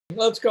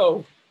Let's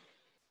go.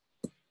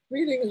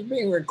 Meeting is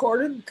being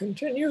recorded.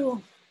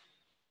 Continue.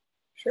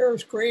 Share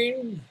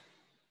screen.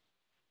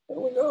 There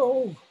we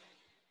go.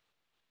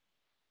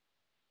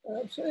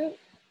 That's it.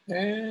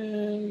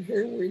 And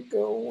here we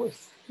go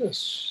with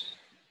this.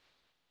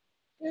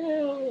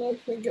 And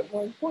let me get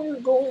my pointer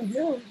going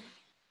here.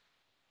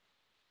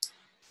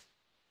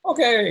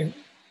 Okay.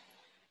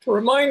 To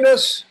remind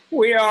us,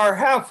 we are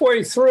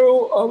halfway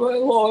through a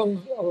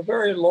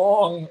very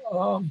long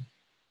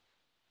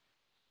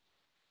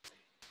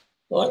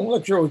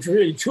lecture, which is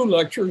really two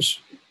lectures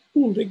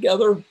pulled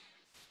together,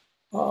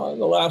 the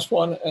last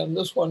one and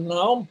this one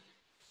now.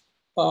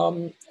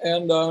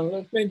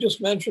 Let me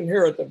just mention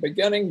here at the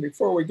beginning,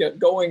 before we get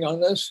going on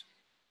this,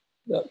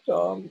 that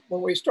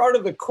when we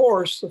started the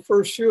course, the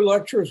first few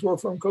lectures were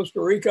from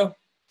Costa Rica,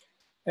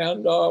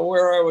 and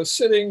where I was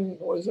sitting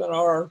was in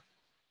our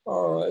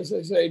as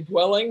they say,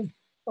 dwelling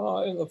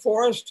in the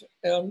forest,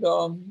 and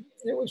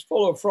it was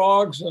full of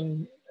frogs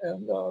and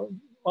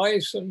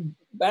mice and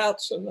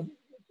bats and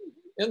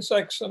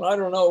insects and I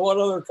don't know what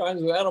other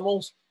kinds of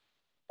animals.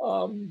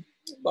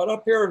 But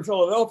up here in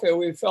Philadelphia,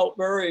 we felt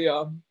very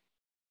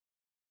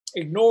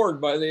ignored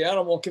by the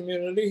animal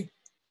community.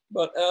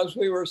 But as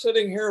we were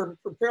sitting here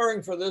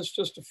preparing for this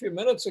just a few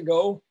minutes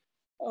ago,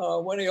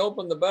 when he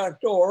opened the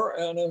back door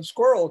and a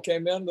squirrel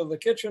came into the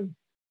kitchen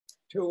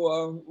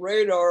to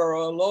raid our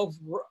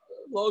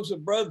loaves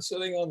of bread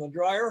sitting on the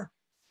dryer.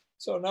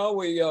 So now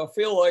we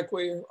feel like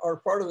we are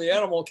part of the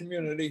animal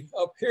community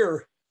up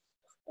here,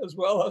 as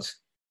well as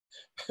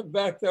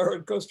back there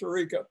in Costa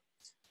Rica.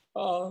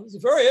 It's a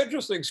very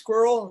interesting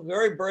squirrel,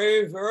 very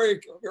brave,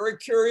 very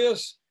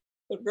curious,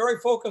 but very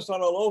focused on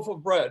a loaf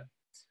of bread.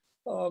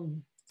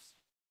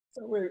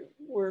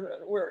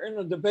 We're in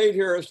a debate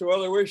here as to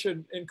whether we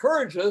should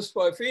encourage this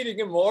by feeding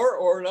him more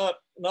or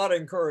not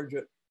encourage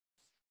it.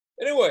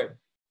 Anyway,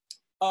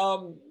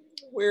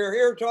 we're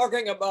here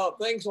talking about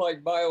things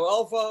like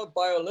BioAlfa,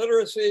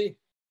 bioliteracy,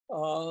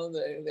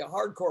 the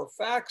hardcore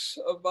facts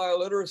of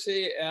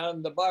bioliteracy,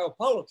 and the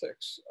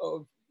biopolitics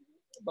of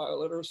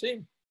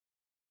bioliteracy.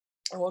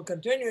 And we'll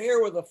continue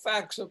here with the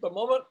facts at the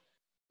moment,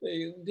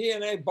 the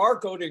DNA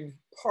barcoding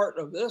part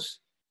of this.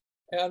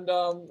 And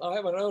I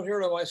have a note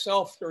here to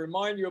myself to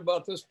remind you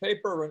about this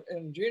paper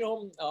in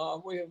Genome.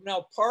 We have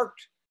now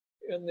parked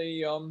in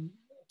the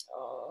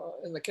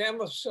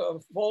Canvas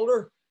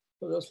folder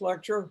for this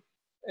lecture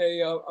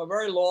a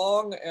very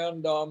long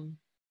and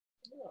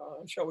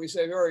shall we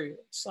say very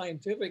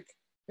scientific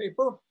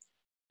paper.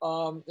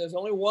 There's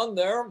only one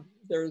there.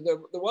 The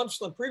ones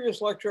from the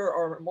previous lecture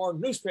are more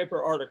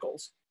newspaper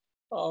articles,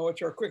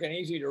 which are quick and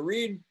easy to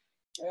read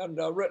and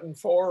written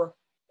for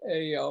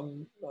a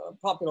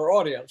popular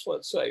audience,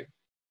 let's say.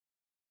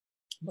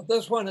 But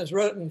this one is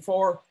written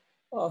for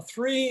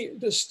 3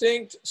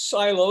 distinct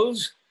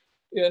silos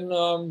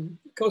in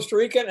Costa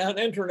Rican and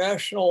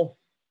international,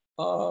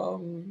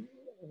 in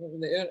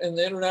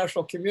the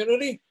international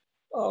community.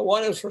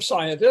 One is for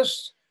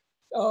scientists,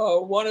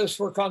 one is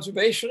for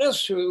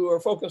conservationists who are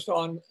focused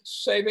on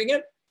saving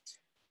it,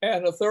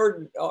 and a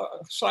third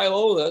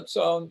silo that's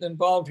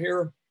involved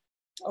here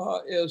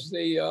is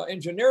the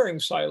engineering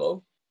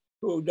silo,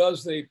 who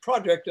does the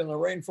project in the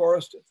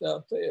rainforest.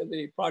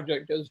 The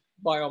project is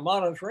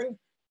biomonitoring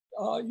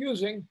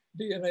using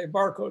DNA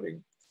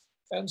barcoding.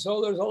 And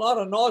so there's a lot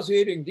of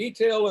nauseating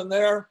detail in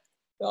there.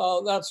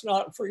 That's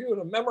not for you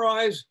to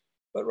memorize,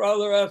 but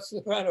rather that's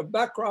the kind of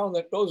background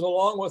that goes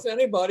along with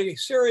anybody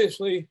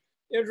seriously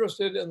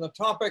interested in the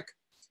topic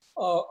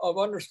of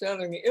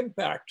understanding the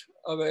impact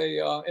of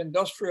a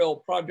industrial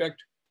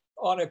project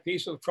on a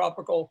piece of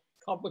tropical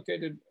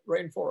complicated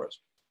rainforest.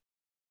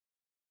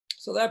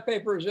 So that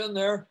paper is in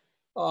there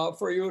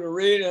for you to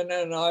read, and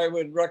then I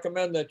would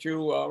recommend that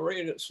you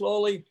read it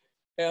slowly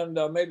and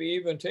maybe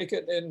even take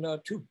it in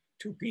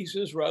two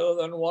pieces rather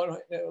than one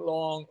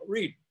long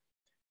read.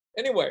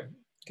 Anyway,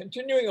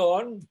 continuing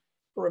on,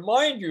 to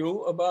remind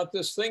you about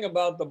this thing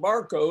about the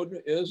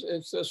barcode is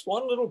it's this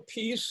one little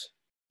piece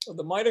of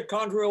the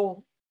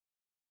mitochondrial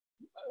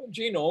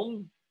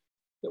genome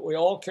that we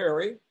all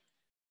carry.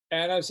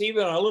 And it's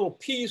even a little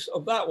piece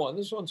of that one.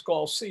 This one's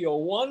called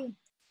CO1.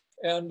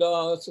 And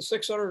it's a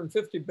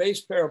 650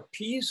 base pair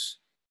piece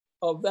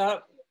of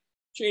that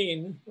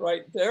gene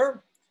right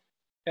there.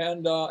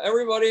 And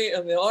everybody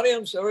in the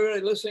audience,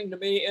 everybody listening to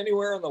me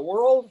anywhere in the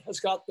world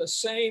has got the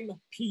same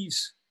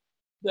piece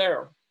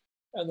there.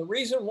 And the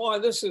reason why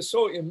this is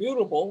so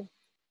immutable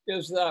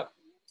is that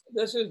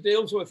this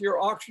deals with your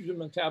oxygen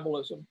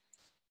metabolism.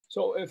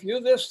 So if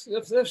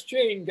this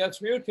gene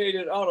gets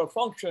mutated out of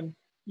function,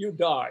 you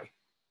die.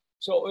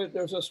 So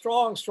there's a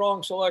strong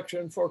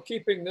selection for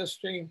keeping this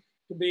gene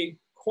to be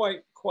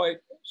quite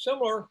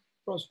similar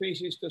from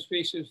species to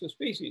species to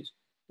species,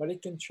 but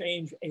it can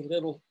change a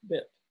little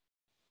bit.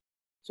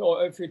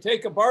 So if you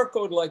take a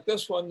barcode like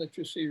this one that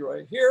you see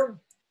right here,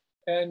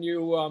 and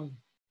you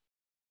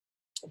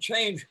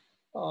change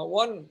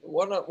one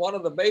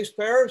of the base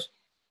pairs,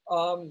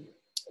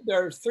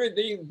 there's 3.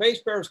 The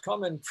base pairs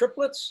come in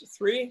triplets,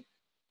 3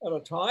 at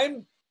a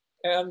time,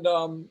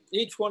 And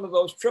each one of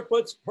those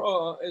triplets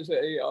is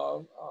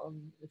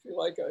if you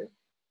like,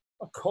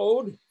 a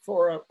code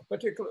for a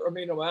particular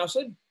amino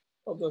acid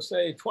of the,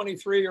 say,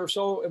 23 or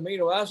so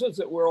amino acids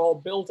that we're all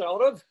built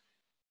out of.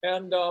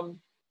 And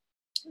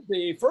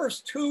the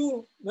first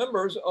two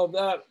members of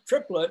that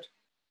triplet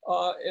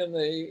of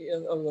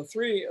the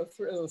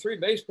three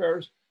base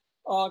pairs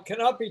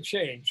cannot be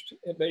changed.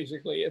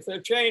 Basically, if they're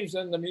changed,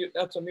 then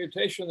that's a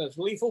mutation that's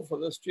lethal for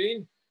this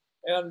gene,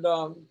 and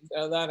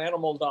that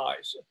animal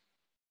dies.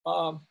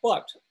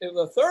 But if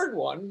the third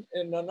one,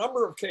 in a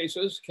number of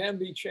cases, can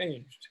be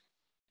changed,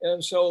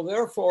 and so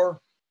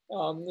therefore,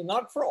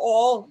 not for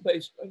all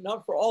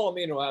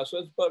amino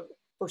acids, but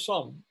for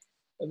some.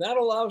 And that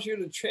allows you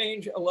to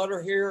change a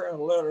letter here and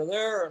a letter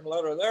there and a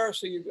letter there.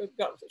 So you've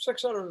got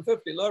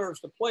 650 letters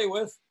to play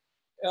with.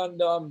 And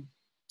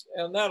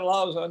that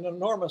allows an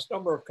enormous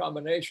number of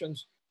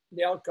combinations.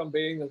 The outcome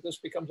being that this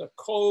becomes a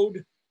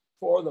code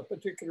for the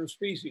particular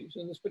species.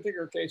 In this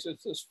particular case,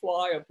 it's this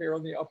fly up here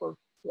in the upper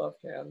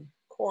left-hand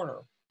corner.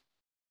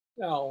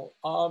 Now,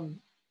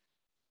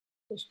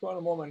 just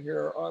one moment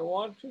here. I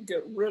want to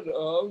get rid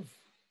of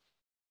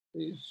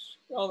these.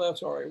 Oh,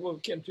 that's all right. We'll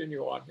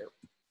continue on here.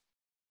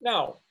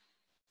 Now,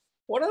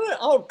 one of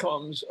the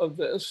outcomes of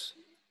this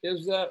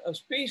is that a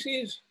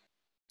species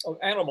of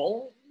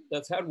animal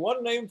that's had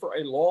one name for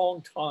a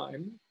long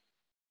time,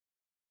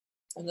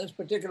 in this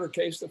particular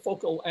case, the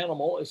focal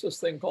animal is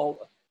this thing called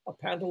a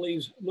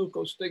Pantales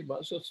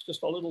leucostigma. So it's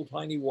just a little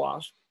tiny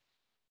wasp.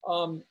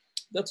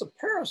 That's a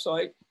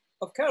parasite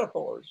of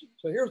caterpillars.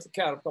 So here's the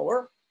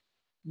caterpillar.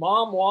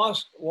 Mom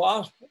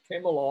wasp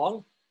came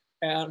along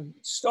and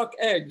stuck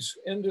eggs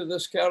into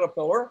this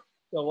caterpillar.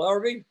 The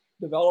larvae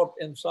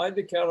developed inside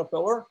the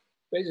caterpillar,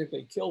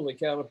 basically killed the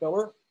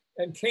caterpillar,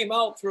 and came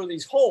out through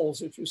these holes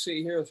that you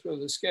see here through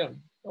the skin,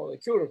 or the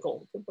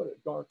cuticle, to put it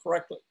more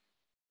correctly.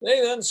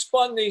 They then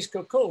spun these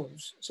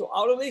cocoons. So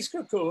out of these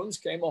cocoons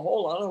came a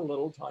whole lot of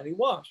little tiny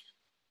wasps.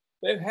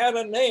 They've had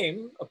a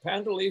name, a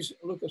Pantales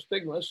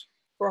leucostigmus,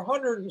 for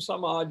 100 and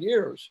some odd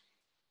years.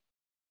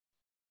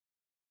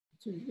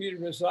 To be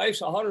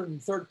precise,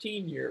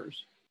 113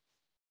 years.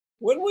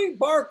 When we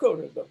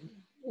barcoded them,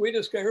 we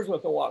discovered, here's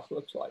what the wasp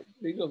looks like.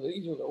 These are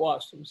the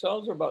wasps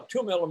themselves. They're about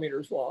 2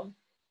 millimeters long.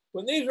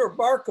 When these are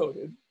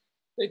barcoded,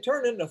 they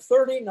turn into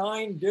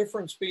 39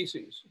 different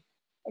species.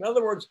 In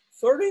other words,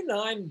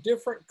 39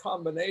 different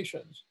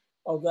combinations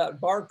of that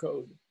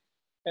barcode.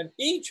 And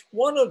each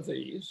one of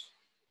these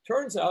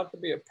turns out to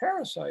be a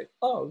parasite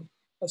of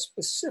a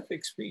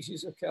specific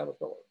species of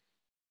caterpillar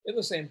in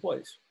the same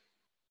place.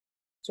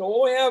 So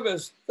what we have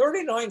is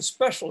 39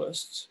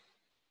 specialists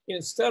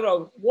instead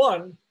of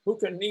one who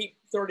can meet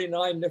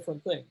 39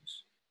 different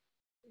things.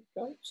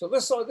 Okay? So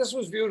this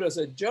was viewed as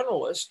a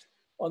generalist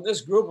on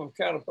this group of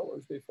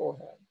caterpillars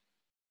beforehand.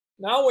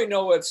 Now we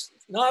know it's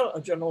not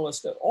a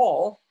generalist at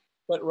all,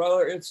 but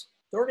rather it's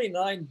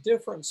 39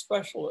 different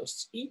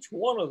specialists, each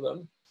one of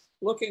them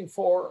looking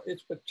for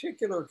its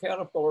particular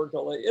caterpillar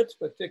to lay its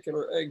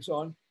particular eggs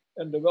on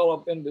and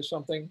develop into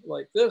something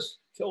like this,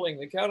 killing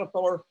the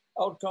caterpillar.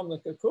 Out come the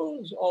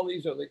cocoons, all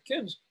these are the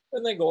kids,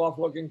 and they go off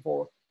looking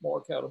for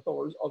more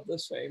caterpillars of the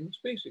same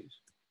species.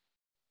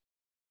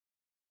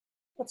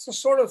 That's the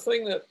sort of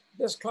thing that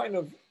this kind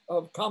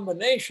of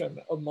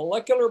combination of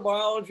molecular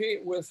biology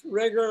with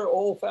regular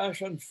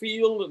old-fashioned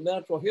field and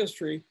natural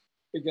history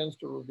begins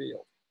to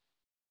reveal.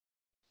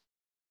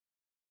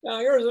 Now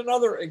here's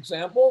another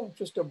example,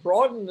 just to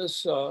broaden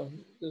this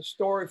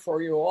story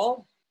for you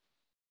all.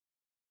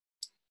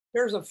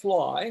 Here's a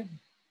fly,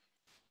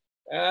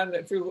 and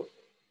if you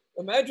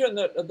imagine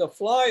that the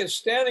fly is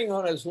standing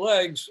on his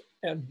legs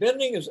and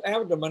bending his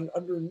abdomen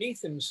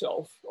underneath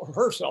himself, or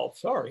herself,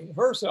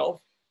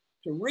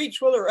 to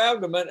reach with her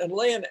abdomen and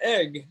lay an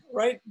egg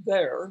right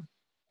there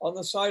on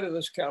the side of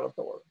this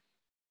caterpillar.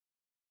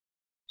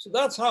 So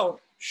that's how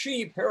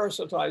she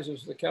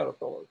parasitizes the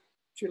caterpillar.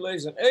 She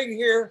lays an egg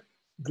here,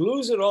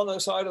 glues it on the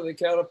side of the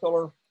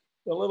caterpillar.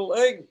 The little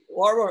egg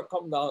larva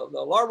comes out.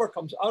 The larva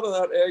comes out of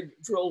that egg,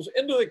 drills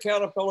into the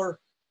caterpillar,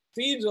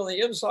 feeds on the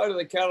inside of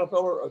the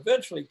caterpillar,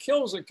 eventually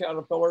kills the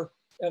caterpillar,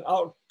 and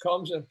out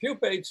comes and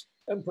pupates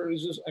and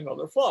produces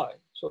another fly.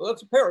 So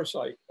that's a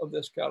parasite of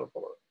this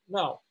caterpillar.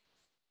 Now,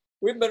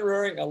 we've been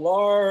rearing a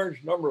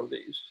large number of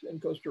these in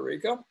Costa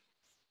Rica,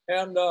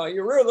 and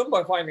you rear them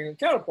by finding the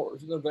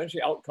caterpillars, and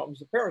eventually out comes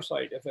the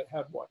parasite if it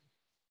had one.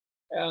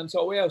 And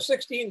so we have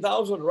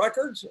 16,000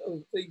 records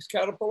of these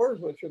caterpillars,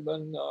 which have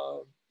been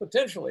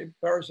potentially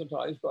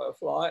parasitized by a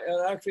fly,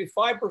 and actually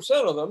 5%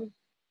 of them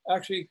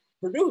actually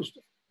produced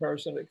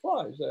parasitic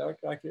flies.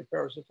 They actually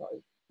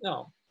parasitized.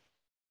 Now,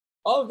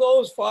 of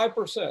those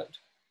 5%,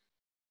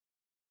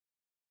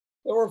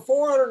 there were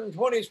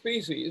 420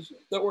 species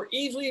that were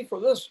easy for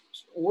this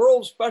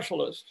world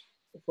specialist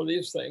for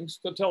these things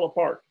to tell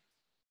apart.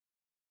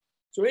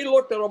 So he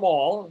looked at them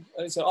all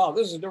and he said, oh,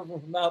 this is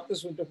different from that,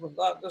 this is different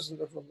from that, this is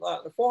different from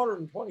that. The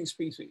 420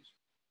 species.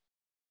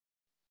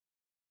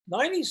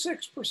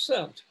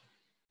 96%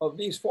 of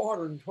these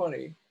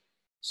 420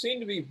 seem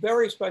to be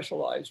very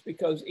specialized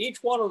because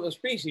each one of the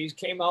species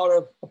came out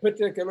of a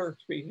particular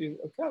species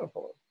of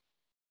caterpillar.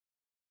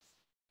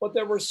 But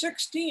there were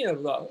 16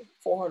 of the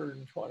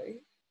 420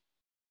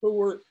 who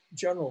were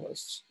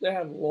generalists. They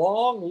had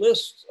long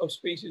lists of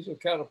species of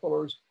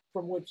caterpillars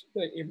from which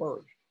they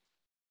emerged.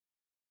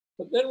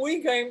 But then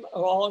we came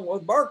along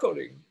with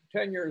barcoding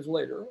 10 years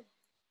later,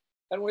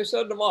 and we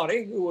said to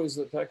Monty, who was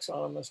the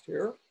taxonomist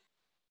here,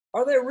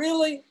 are they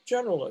really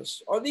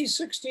generalists? Are these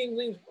 16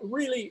 things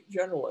really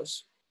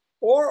generalists?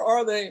 Or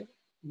are they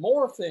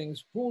more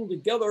things pooled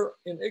together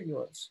in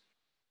ignorance?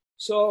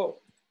 So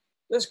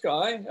this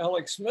guy,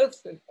 Alex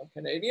Smith, a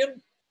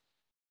Canadian,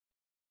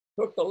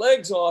 took the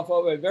legs off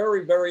of a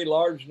very, very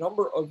large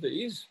number of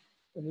these.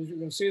 And as you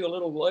can see the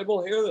little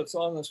label here that's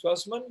on the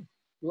specimen,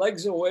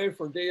 legs away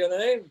for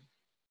DNA.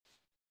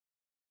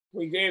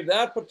 We gave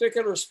that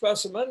particular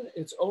specimen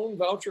its own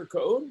voucher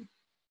code.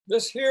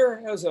 This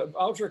here has a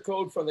voucher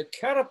code for the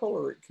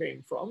caterpillar it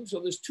came from. So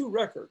there's two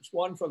records,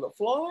 one for the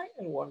fly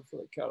and one for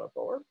the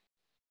caterpillar.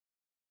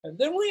 And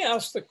then we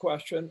asked the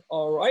question,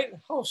 all right,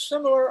 how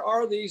similar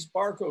are these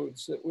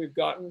barcodes that we've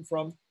gotten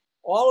from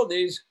all of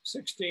these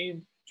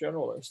 16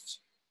 generalists?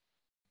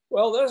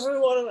 Well, this is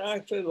what it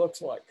actually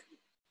looks like.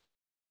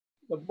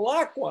 The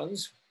black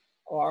ones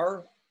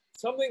are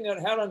something that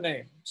had a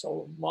name.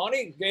 So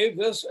Monty gave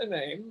this a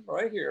name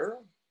right here.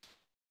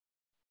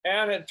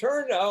 And it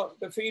turned out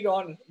to feed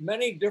on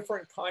many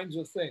different kinds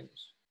of things.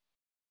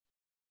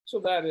 So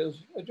that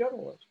is a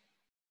generalist.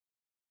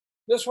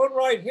 This one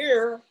right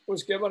here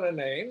was given a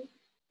name,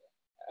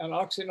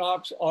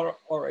 Anoxinops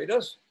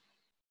auratus.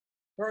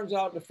 Turns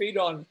out to feed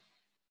on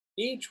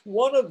each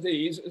one of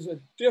these is a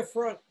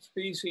different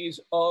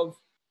species of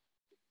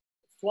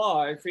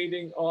fly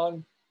feeding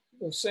on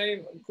the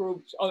same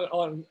groups,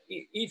 on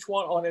each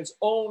one on its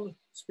own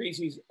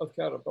species of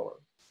caterpillar.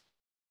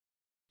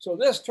 So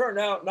this turned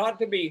out not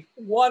to be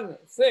one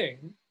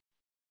thing,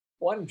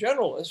 one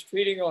generalist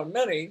feeding on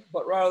many,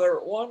 but rather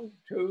 1,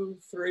 2,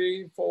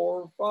 3,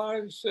 4,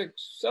 5,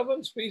 6,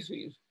 7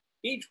 species,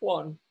 each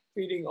one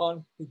feeding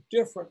on a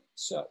different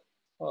set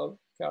of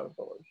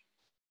caterpillars.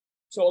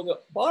 So the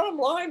bottom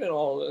line in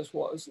all of this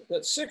was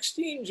that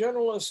 16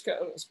 generalist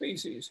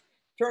species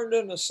turned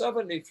into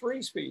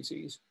 73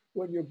 species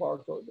when you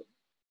barcode them.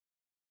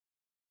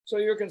 So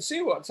you can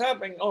see what's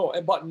happening. Oh,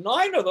 but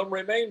 9 of them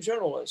remain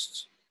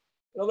generalists.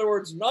 In other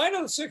words, 9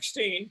 of the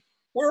 16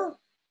 were,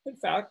 in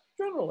fact,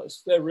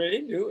 generalists. They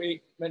really do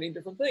eat many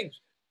different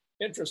things.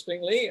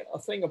 Interestingly, a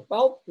thing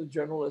about the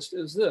generalist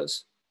is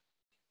this.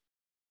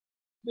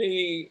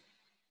 The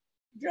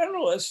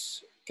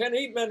generalists can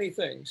eat many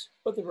things,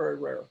 but they're very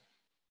rare.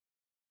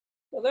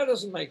 Now, that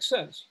doesn't make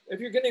sense. If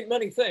you can eat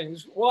many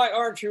things, why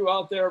aren't you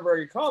out there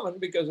very common?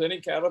 Because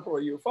any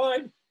caterpillar you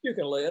find, you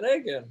can lay an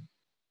egg in.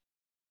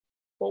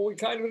 What we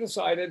kind of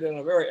decided in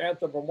a very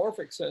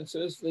anthropomorphic sense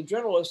is the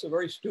generalists are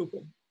very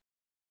stupid.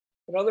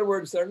 In other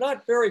words, they're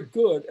not very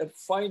good at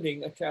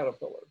finding a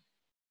caterpillar.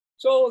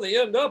 So they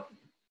end up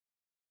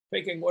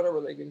taking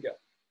whatever they can get.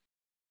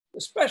 The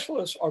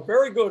specialists are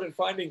very good at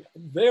finding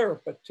their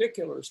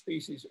particular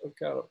species of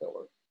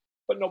caterpillar,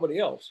 but nobody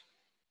else.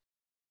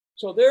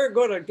 So they're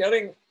good at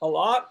getting a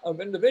lot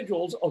of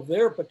individuals of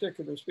their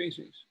particular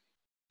species.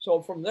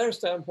 So from their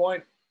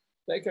standpoint,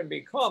 they can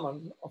be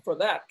common for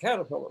that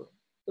caterpillar,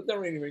 but they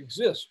don't even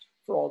exist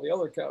for all the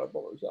other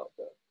caterpillars out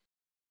there.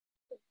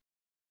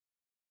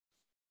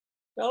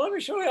 Now let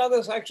me show you how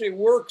this actually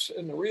works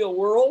in the real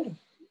world.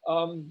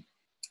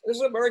 This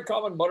is a very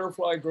common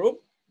butterfly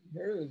group.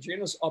 Here's the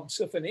genus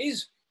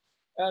Obsiphanes.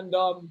 And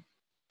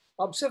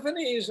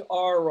Obsiphanes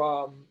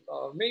are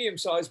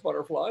medium-sized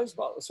butterflies,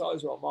 about the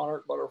size of a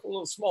monarch butterfly, a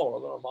little smaller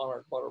than a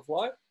monarch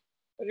butterfly.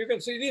 And you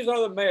can see these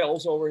are the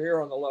males over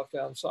here on the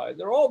left-hand side.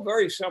 They're all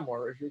very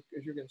similar,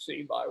 as you can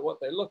see by what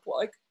they look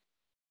like.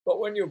 But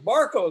when you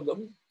barcode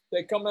them,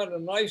 they come in a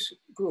nice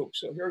group.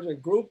 So here's a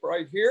group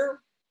right here,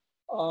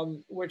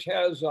 which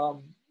has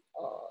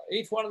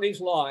each one of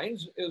these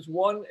lines is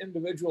one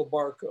individual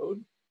barcode.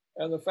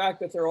 And the fact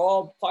that they're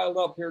all piled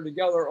up here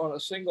together on a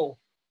single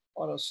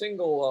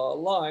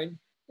line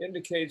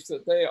indicates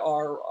that they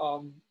are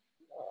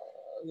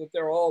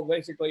they're all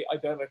basically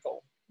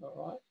identical.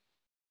 All right,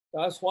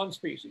 that's one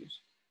species,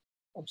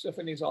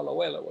 Obsiphanes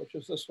alahuela, which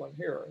is this one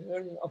here, and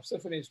then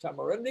Obsiphanes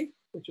tamarindi,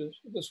 which is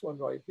this one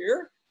right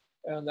here,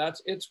 and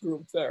that's its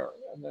group there.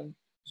 And then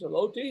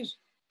Zelotes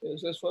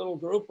is this little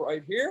group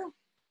right here,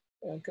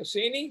 and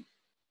Cassini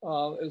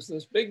is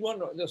this big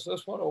one, this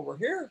one over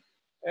here.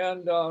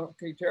 And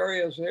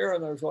Criteria is here,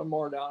 and there's one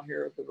more down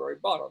here at the very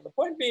bottom. The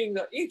point being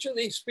that each of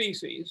these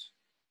species,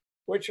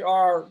 which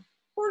are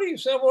pretty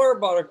similar,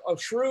 but a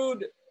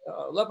shrewd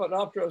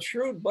Lepidoptera, a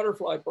shrewd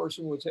butterfly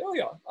person would say, oh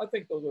yeah, I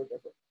think those are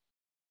different.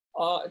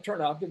 It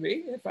turned out to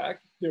be, in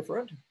fact,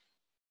 different.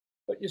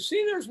 But you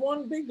see there's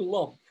one big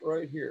lump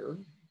right here,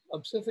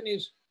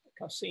 Obsiphanes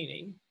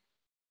cassini,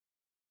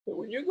 that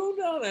when you go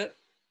down it,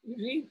 you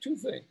see two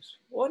things.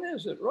 One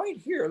is that right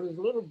here, there's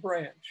a little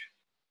branch.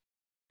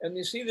 And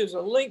you see there's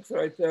a link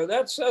right there.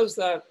 That says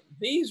that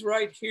these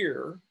right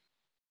here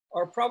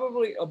are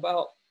probably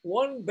about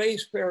one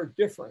base pair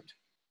different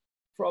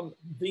from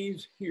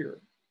these here.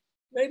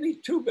 Maybe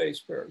two base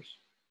pairs,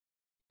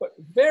 but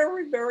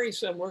very, very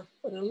similar,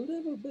 but a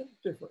little bit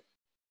different.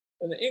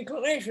 And the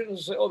inclination is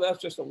to say, oh,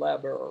 that's just a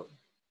lab error.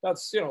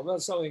 That's,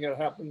 that's something that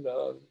happened,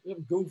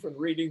 goof and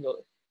reading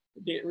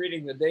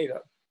the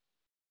data.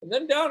 And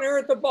then down here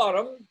at the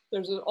bottom,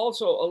 there's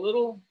also a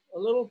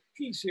little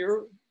piece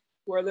here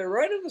where they're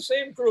right in the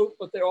same group,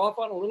 but they're off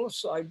on a little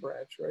side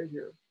branch right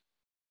here.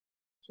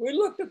 So we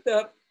looked at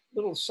that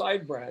little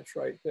side branch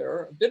right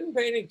there, didn't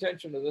pay any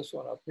attention to this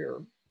one up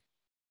here,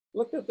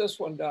 looked at this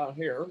one down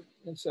here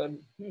and said,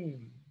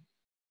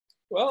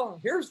 well,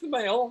 here's the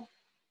male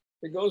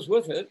that goes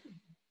with it.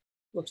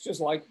 Looks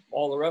just like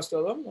all the rest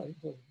of them,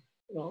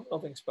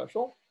 nothing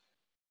special.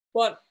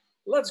 But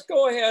let's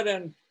go ahead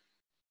and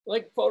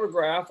like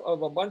photograph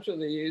of a bunch of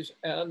these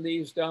and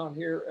these down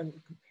here and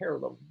compare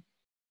them.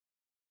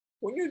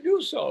 When you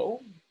do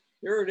so,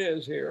 here it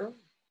is here.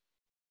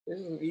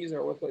 These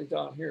are what they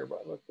down here,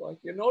 but look like.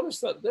 You notice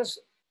that this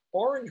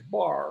orange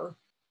bar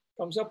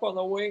comes up on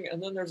the wing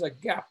and then there's a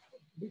gap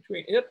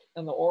between it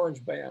and the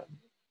orange band.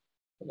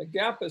 And the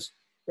gap is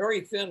very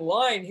thin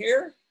line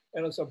here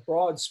and it's a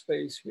broad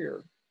space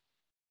here.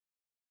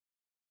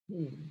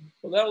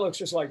 Well, that looks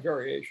just like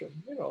variation,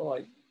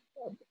 like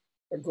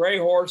a gray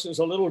horse is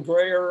a little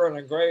grayer and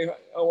a gray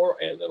or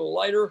a little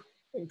lighter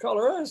in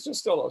color. It's just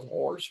still a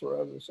horse, for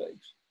heaven's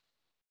sakes.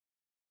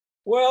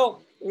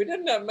 Well, we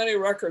didn't have many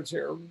records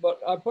here, but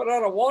I put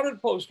out a wanted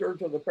poster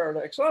to the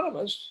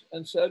parataxonomists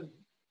and said,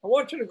 I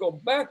want you to go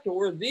back to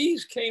where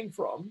these came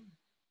from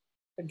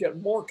and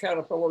get more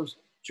caterpillars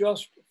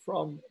just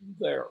from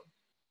there.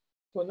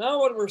 So now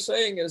what we're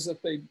saying is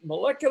that the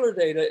molecular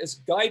data is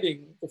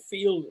guiding the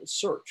field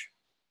search.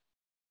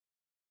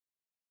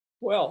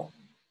 Well,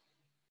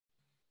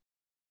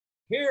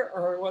 here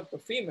are what the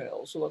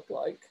females look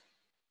like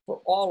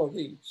for all of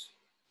these.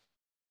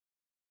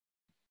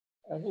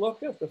 And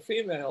look at the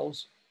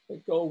females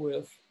that go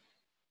with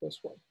this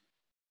one.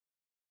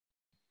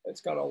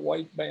 It's got a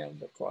white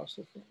band across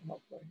the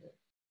front right here.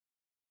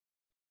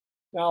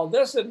 Now,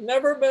 this had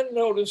never been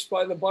noticed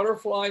by the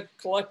butterfly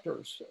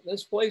collectors.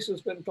 This place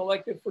has been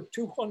collected for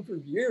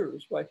 200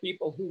 years by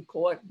people who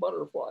collect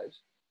butterflies.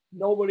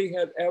 Nobody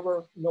had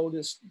ever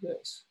noticed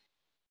this.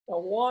 Now,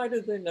 why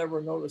did they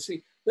never notice?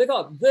 See, they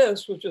thought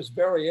this was just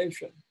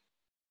variation.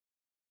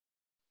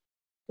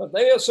 But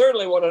they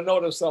certainly would have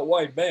noticed that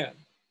white band.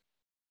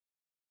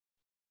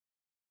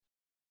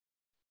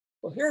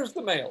 Well, here's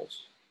the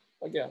males.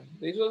 Again,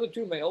 these are the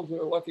two males we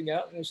were looking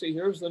at. And you see,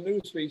 here's the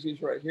new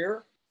species right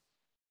here.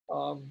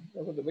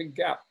 With the big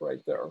gap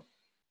right there.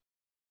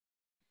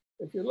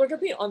 If you look at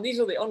these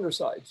are the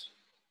undersides.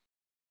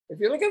 If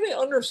you look at the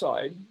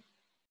underside,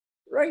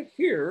 right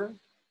here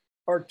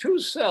are two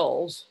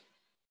cells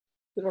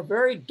that are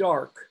very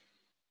dark.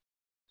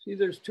 See,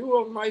 there's two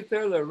of them right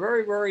there. They're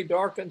very, very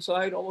dark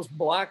inside, almost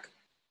black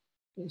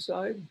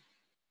inside.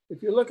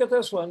 If you look at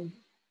this one,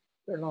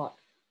 they're not.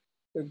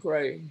 They're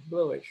gray,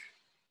 bluish.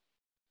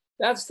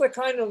 That's the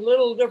kind of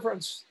little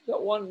difference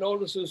that one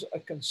notices, a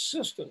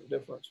consistent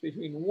difference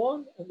between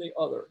one and the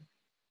other.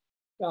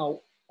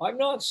 Now, I'm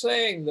not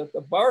saying that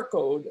the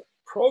barcode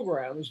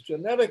programs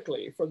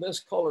genetically for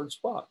this colored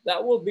spot.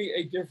 That will be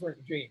a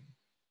different gene.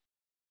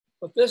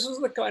 But this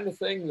is the kind of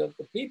thing that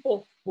the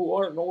people who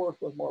want to work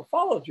with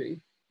morphology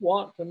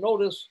want to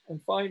notice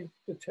and find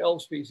to tell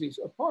species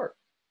apart.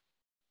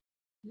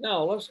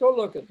 Now, let's go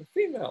look at the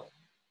female.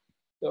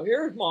 So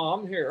here's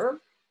mom here.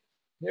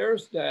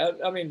 Here's dad,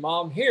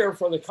 mom here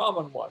for the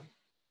common one,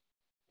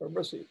 for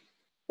Missy,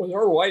 with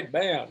her white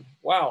band.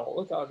 Wow,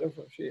 look how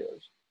different she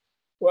is.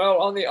 Well,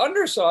 on the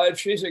underside,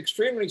 she's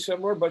extremely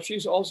similar, but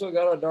she's also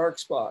got a dark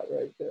spot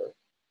right there,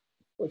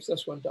 which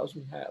this one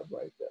doesn't have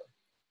right there.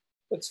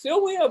 But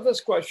still we have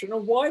this question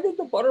of why did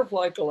the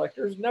butterfly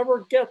collectors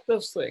never get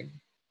this thing?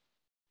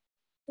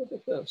 Look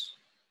at this.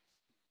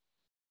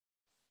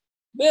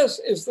 This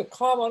is the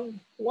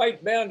common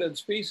white-banded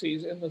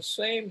species in the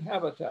same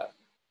habitat.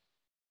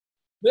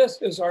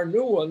 This is our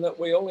new one that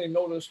we only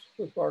noticed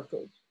with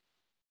barcodes.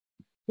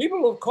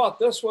 People have caught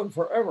this one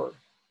forever.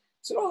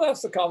 So, oh,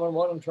 that's the common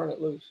one and turn it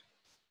loose.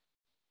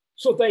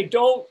 So they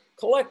don't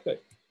collect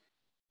it.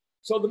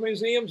 So the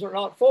museums are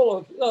not full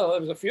of,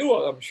 there's a few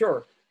of them,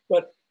 sure,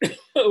 but it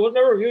was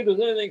never viewed as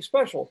anything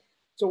special.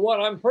 So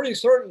what I'm pretty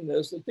certain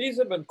is that these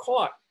have been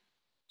caught,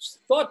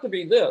 thought to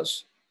be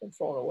this, and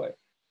thrown away.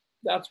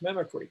 That's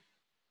mimicry.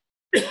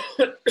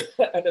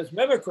 And as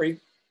mimicry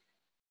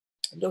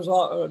does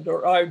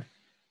derive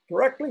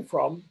directly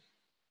from,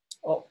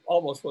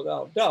 almost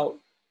without doubt,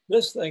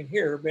 this thing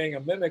here being a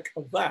mimic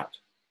of that.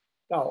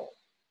 Now,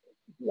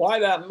 why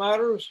that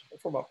matters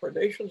from a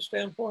predation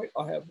standpoint,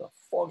 I have the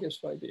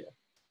foggiest idea.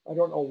 I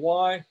don't know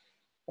why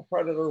a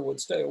predator would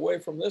stay away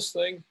from this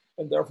thing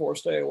and therefore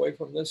stay away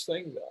from this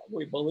thing.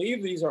 We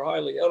believe these are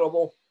highly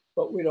edible,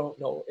 but we don't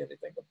know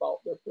anything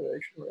about their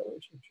predation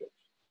relationships.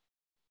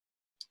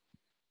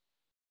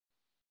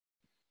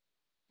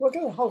 Look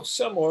at how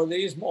similar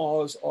these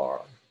moths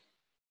are.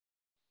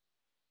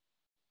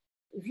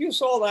 if you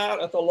saw that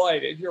at the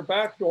light at your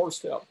back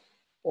doorstep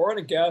or in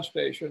a gas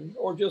station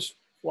or just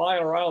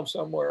flying around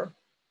somewhere,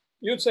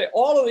 you'd say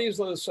all of these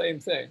are the same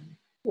thing.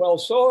 Well,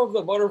 so have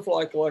the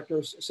butterfly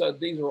collectors said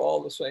these are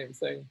all the same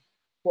thing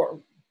for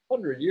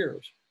 100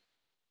 years.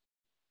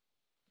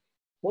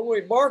 When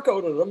we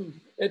barcoded them,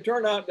 it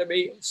turned out to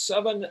be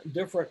 7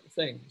 different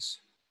things.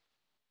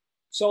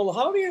 So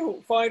how do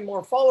you find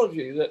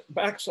morphology that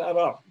backs that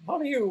up? How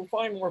do you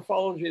find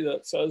morphology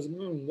that says,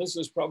 this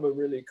is probably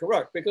really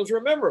correct? Because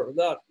remember,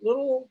 that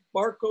little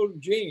barcode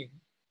gene,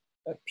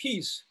 that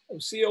piece of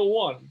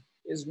CO1,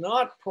 is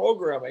not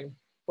programming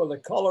for the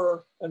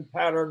color and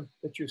pattern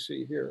that you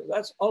see here.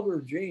 That's other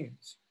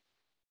genes.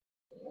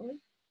 Right?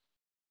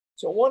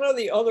 So what are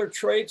the other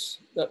traits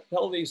that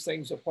tell these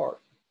things apart?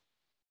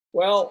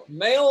 Well,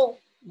 male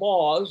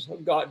moths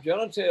have got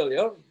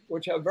genitalia,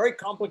 which have very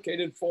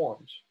complicated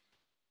forms.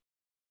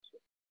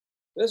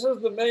 This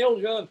is the male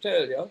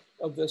genitalia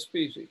of this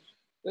species.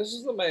 This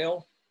is the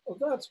male of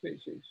that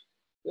species.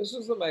 This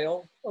is the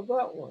male of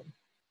that one,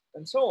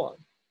 and so on.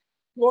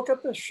 Look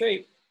at the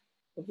shape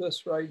of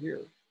this right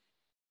here.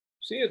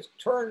 See, it's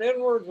turned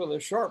inwards with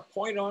a sharp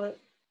point on it.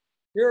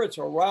 Here it's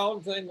a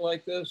round thing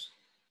like this.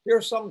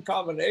 Here's some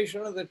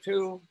combination of the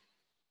two,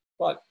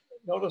 but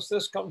notice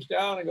this comes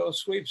down and goes,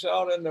 sweeps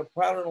out in a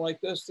pattern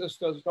like this. This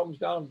comes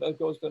down, that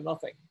goes to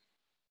nothing.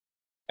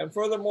 And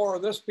furthermore,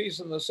 this piece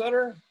in the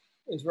center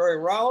is very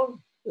round.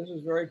 This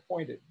is very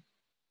pointed.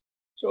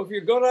 So if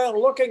you go down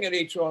looking at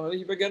each one of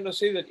these, you begin to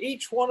see that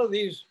each one of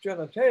these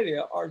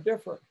genitalia are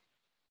different.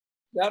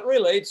 That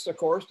relates, of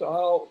course, to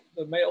how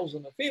the males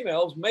and the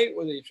females mate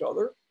with each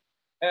other.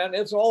 And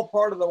it's all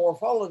part of the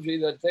morphology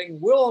that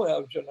thing will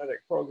have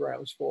genetic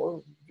programs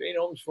for,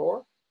 genomes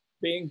for,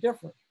 being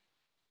different.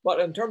 But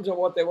in terms of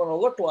what they want to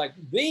look like,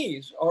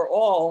 these are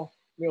all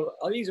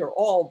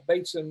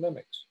baits and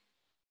mimics.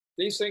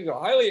 These things are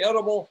highly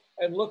edible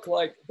and look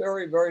like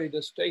very, very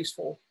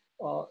distasteful,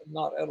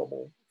 not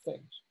edible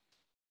things.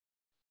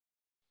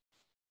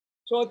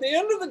 So at the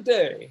end of the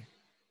day,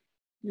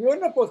 you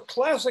end up with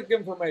classic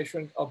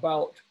information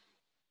about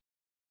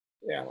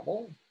the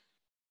animal,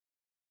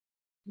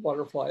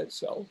 butterfly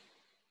itself,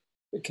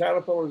 the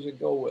caterpillars that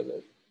go with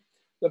it,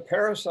 the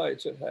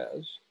parasites it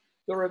has,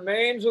 the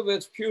remains of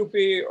its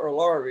pupae or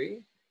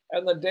larvae,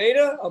 and the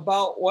data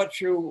about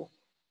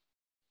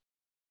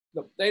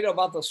the data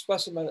about the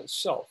specimen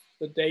itself,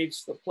 the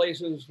dates, the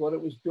places, what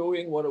it was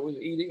doing, what it was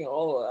eating, and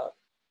all of that.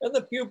 And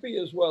the pupae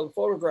as well,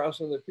 photographs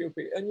of the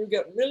pupae. And you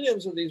get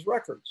millions of these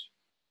records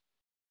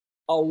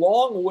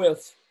along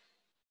with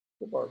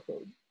the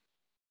barcode.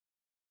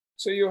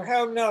 So you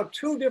have now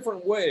 2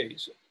 different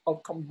ways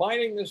of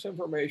combining this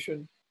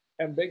information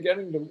and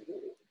beginning to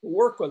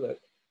work with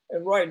it.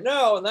 And right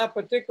now, in that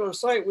particular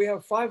site, we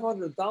have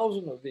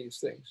 500,000 of these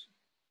things.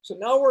 So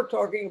now we're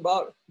talking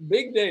about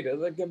big data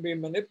that can be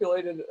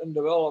manipulated and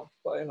developed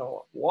by, a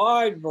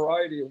wide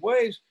variety of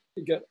ways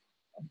to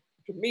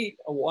meet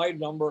a wide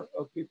number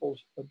of people's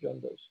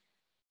agendas.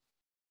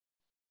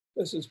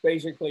 This is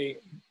basically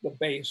the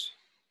base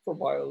for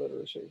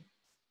bioliteracy.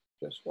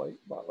 Just like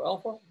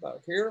BioAlfa back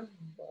here,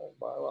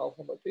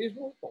 BioAlfa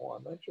baptismal, the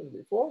one I mentioned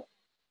before.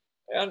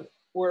 And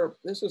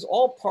this is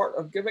all part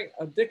of giving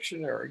a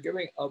dictionary,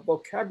 giving a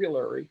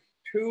vocabulary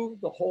to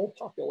the whole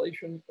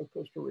population of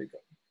Costa Rica.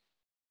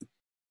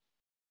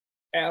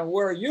 And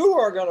where you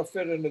are going to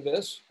fit into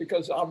this,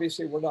 because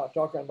obviously we're not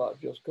talking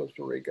about just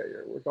Costa Rica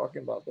here, we're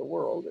talking about the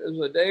world, is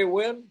a day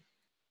when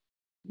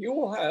you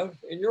will have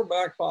in your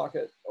back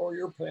pocket or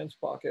your pants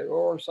pocket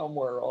or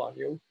somewhere on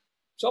you,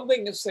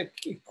 something that's the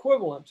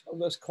equivalent of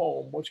this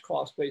comb, which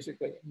costs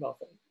basically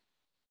nothing,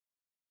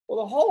 with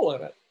a hole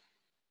in it.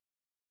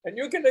 And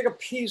you can take a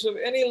piece of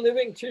any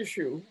living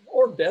tissue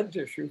or dead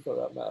tissue for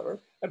that matter,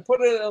 and put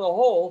it in a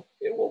hole,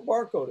 it will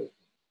barcode it.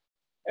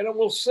 And it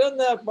will send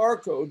that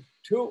barcode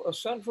to a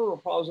central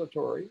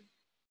repository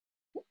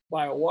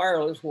by a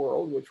wireless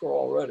world, which we're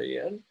already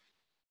in,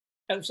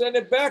 and send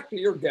it back to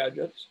your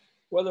gadgets,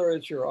 whether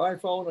it's your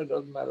iPhone, it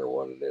doesn't matter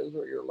what it is,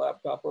 or your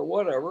laptop or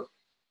whatever.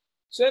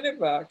 Send it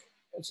back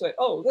and say,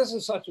 oh, this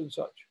is such and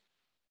such.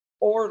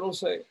 Or it'll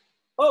say,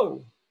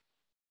 oh,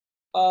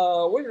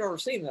 we've never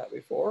seen that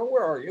before.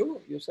 Where are you?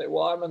 You say,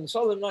 well, I'm in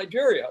southern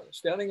Nigeria,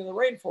 standing in the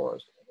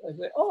rainforest. They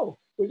say, oh,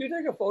 would you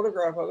take a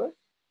photograph of it?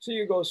 So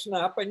you go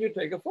snap and you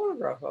take a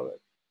photograph of it.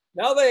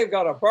 Now they've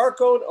got a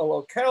barcode, a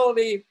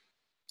locality,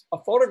 a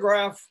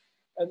photograph,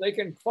 and they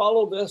can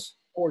follow this,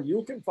 or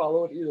you can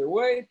follow it either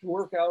way to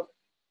work out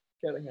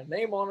getting a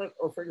name on it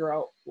or figure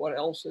out what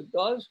else it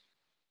does.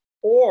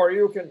 Or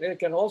it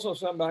can also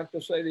send back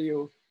to say to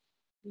you,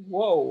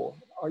 whoa,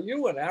 are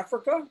you in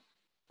Africa?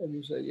 And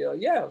you say, yeah,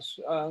 yes.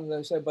 And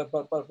they say, but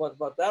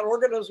that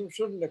organism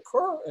shouldn't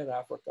occur in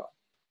Africa.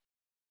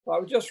 I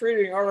was just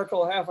reading an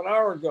article half an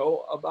hour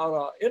ago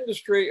about an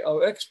industry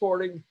of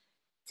exporting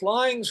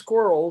flying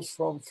squirrels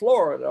from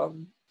Florida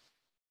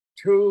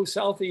to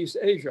Southeast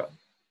Asia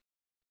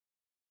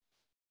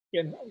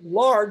in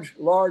large,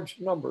 large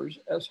numbers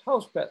as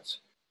house pets.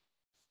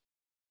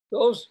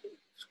 Those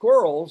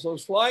squirrels,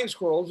 those flying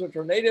squirrels, which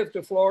are native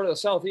to Florida,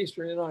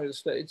 southeastern United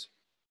States,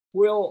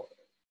 will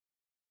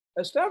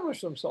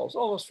establish themselves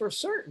almost for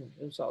certain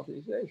in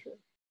Southeast Asia.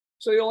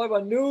 So you'll have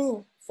a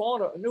new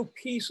fauna, a new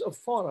piece of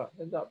fauna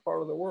in that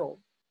part of the world.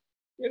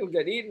 It'll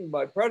get eaten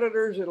by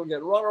predators. It'll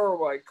get run over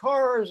by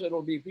cars.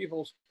 It'll be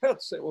people's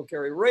pets. It will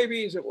carry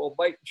rabies. It will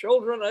bite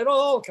children, and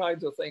all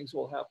kinds of things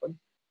will happen.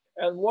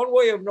 And one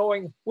way of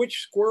knowing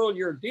which squirrel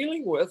you're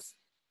dealing with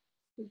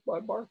is by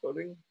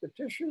barcoding the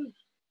tissues,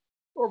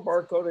 or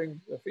barcoding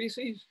the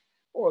feces,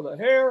 or the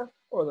hair,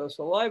 or the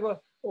saliva,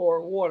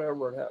 or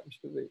whatever it happens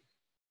to be.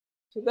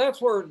 So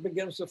that's where it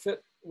begins to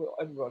fit with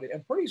everybody.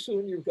 And pretty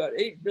soon you've got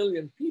 8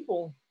 billion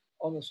people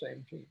on the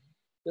same team.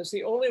 That's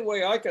the only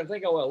way I can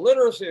think of. Well,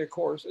 literacy, of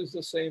course, is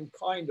the same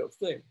kind of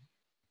thing.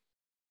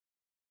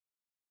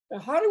 Now,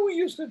 how do we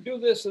used to do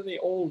this in the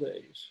old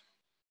days?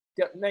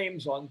 Get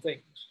names on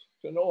things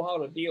to know how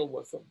to deal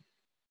with them.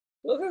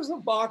 So there's a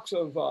box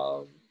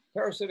of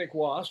parasitic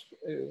wasps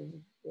that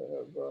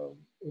have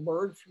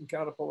emerged from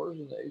caterpillars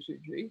in the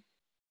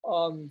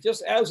ACG,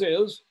 just as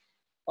is,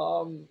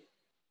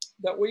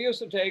 that we used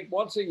to take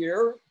once a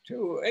year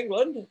to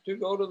England to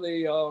go to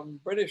the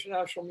British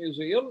National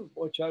Museum,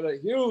 which had a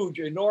huge,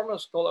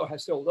 enormous,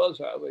 still does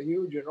have a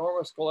huge,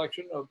 enormous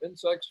collection of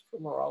insects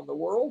from around the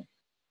world,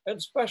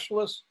 and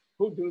specialists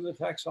who do the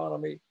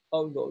taxonomy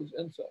of those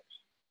insects.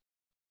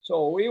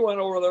 So we went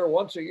over there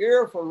once a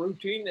year for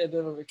routine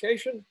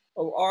identification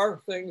of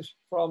our things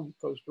from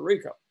Costa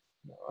Rica,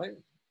 all right?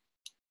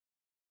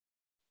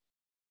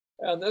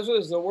 And this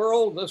is the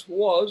world, this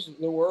was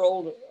the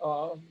world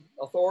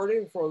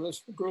authority for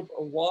this group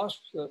of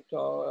wasps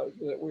that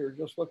we were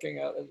just looking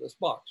at in this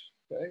box,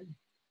 okay?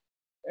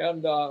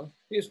 And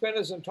he spent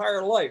his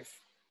entire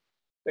life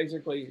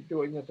basically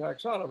doing the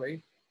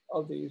taxonomy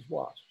of these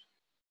wasps.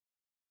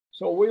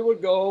 So we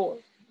would go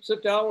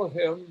sit down with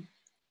him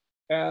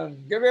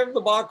and give him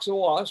the box of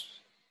wasps,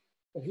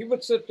 and he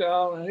would sit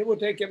down and it would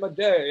take him a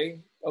day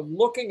of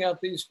looking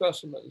at these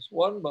specimens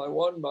one by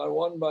one by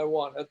one by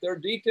one at their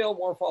detailed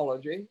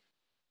morphology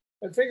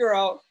and figure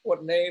out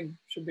what name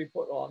should be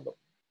put on them.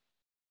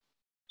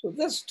 So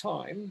this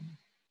time,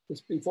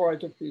 this before I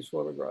took these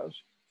photographs,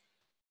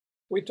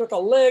 we took a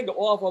leg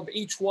off of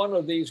each one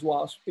of these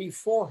wasps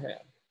beforehand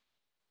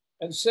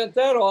and sent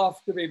that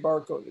off to be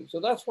barcoded. So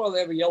that's why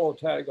they have a yellow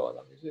tag on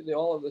them. You see, they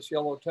all have this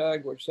yellow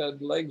tag which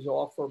said legs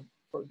off for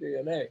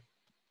DNA.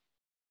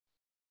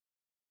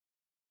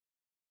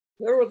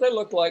 They're what they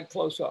look like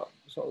close up.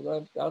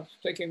 So that's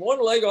taking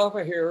one leg off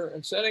of here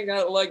and sending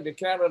that leg to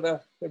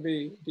Canada to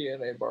be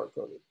DNA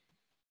barcoded.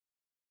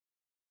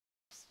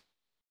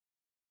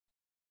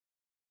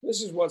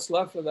 This is what's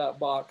left of that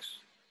box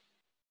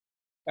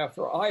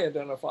after I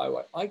identify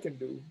what I can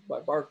do by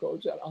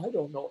barcodes, and I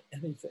don't know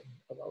anything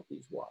about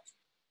these wasps.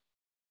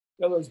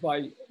 In other words,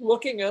 by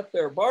looking at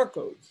their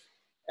barcodes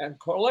and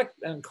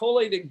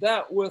collating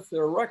that with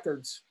their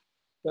records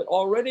that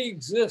already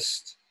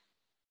exist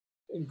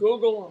in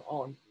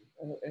Google,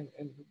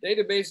 in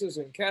databases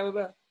in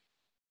Canada,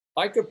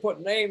 I could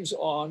put names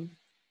on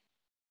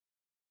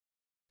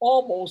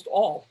almost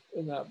all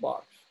in that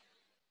box,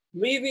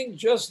 leaving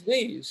just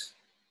these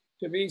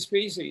to be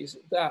species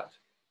that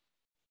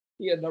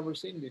he had never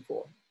seen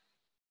before,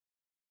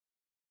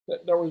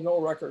 that there was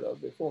no record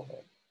of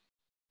beforehand.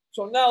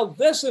 So now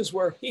this is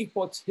where he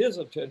puts his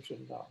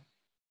attention now,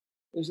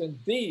 is in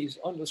these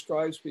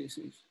undescribed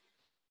species.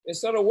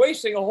 Instead of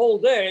wasting a whole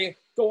day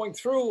going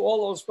through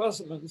all those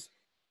specimens,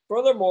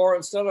 furthermore,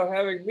 instead of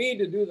having me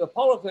to do the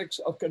politics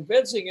of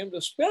convincing him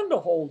to spend a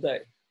whole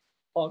day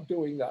on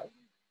doing that,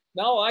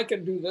 now I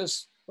can do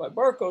this by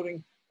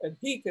barcoding, and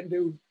he can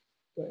do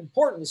the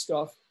important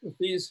stuff with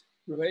these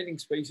remaining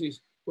species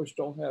which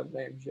don't have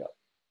names yet.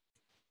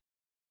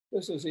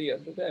 This is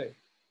Ian today.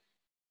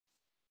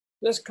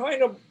 This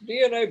kind of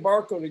DNA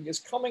barcoding is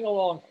coming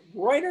along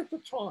right at the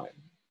time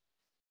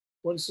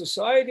when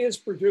society has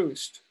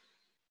produced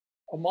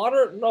a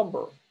moderate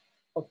number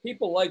of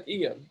people like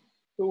Ian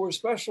who were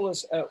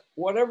specialists at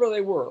whatever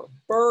they were: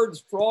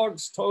 birds,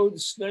 frogs,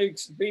 toads,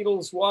 snakes,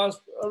 beetles,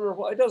 wasps,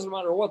 it doesn't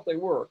matter what they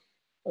were.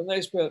 And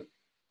they spent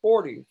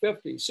 40,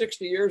 50,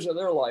 60 years of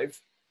their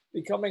life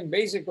becoming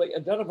basically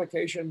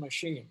identification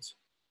machines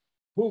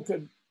who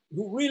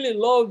really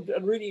loved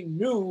and really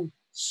knew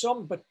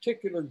some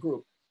particular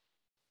group.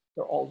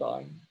 They're all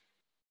dying.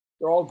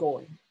 They're all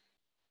going.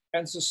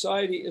 And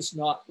society is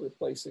not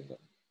replacing them.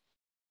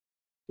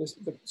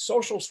 The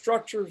social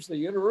structures, the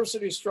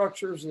university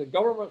structures, the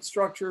government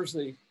structures,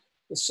 the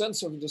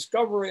sense of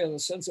discovery and the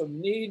sense of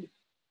need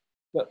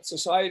that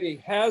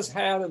society has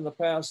had in the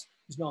past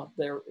is not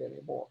there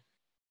anymore.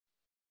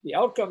 The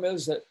outcome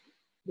is that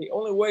the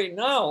only way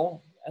now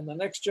and the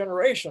next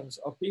generations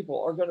of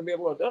people are going to be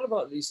able to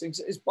identify these things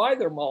is by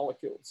their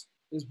molecules,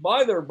 is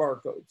by their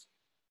barcodes,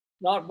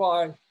 not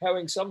by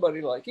having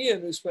somebody like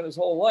Ian who spent his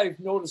whole life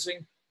noticing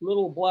a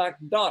little black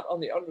dot on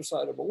the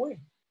underside of a wing.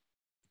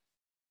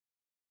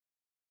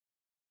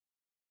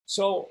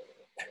 So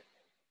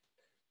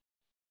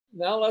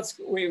now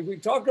we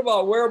talked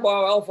about where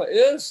BioAlfa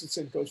is. It's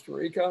in Costa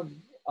Rica.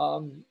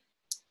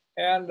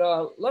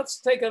 Let's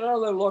take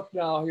another look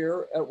now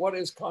here at what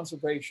is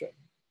conservation.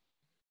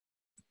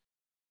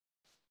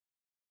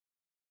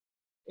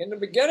 In the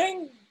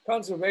beginning,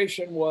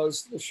 conservation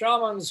was the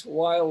shaman's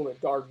wild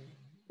garden,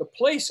 the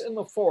place in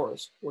the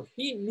forest where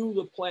he knew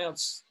the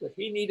plants that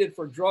he needed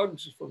for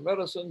drugs, for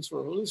medicines,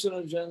 for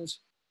hallucinogens,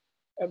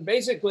 and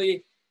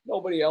basically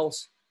nobody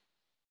else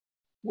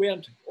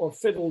went or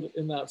fiddled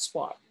in that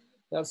spot.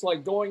 That's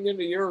like going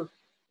into your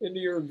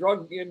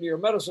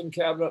medicine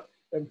cabinet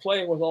and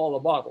playing with all the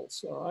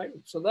bottles. All right,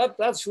 so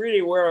that's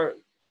really where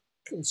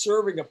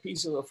conserving a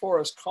piece of the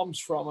forest comes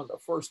from in the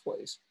first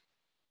place.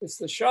 It's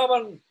the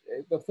shaman,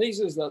 the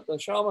thesis that the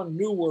shaman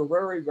knew were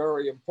very,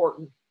 very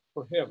important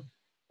for him.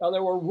 Now,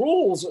 there were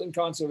rules in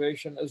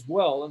conservation as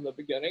well in the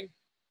beginning.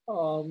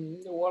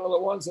 One of the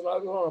ones that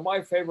one of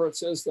my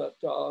favorites is that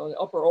the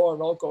upper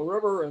Orinoco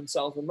River in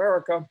South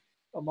America,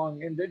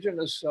 among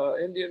indigenous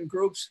Indian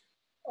groups,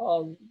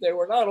 they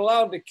were not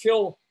allowed to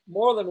kill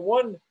more than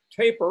one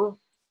tapir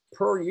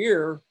per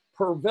year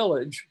per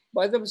village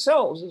by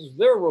themselves. This is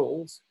their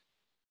rules,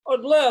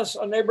 unless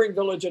a neighboring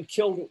village had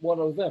killed one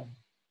of them.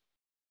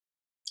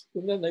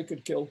 And then they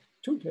could kill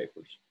 2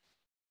 tapirs.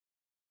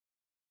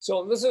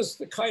 So this is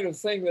the kind of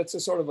thing that's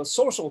a sort of a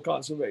social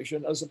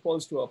conservation as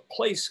opposed to a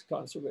place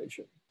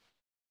conservation.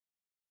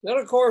 Then,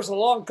 of course,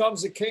 along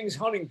comes the King's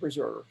Hunting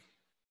Preserve.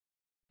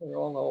 We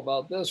all know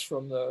about this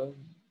from the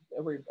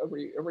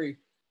every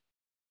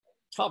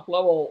top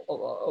level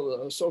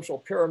of the social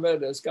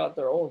pyramid has got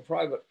their own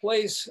private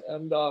place,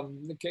 and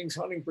the King's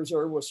Hunting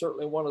Preserve was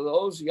certainly one of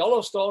those.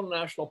 Yellowstone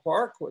National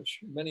Park, which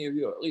many of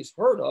you at least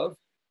heard of,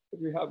 if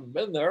you haven't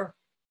been there,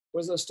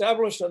 was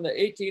established in the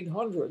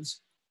 1800s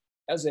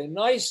as a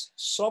nice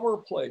summer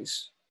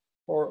place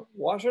for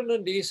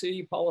Washington,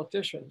 D.C.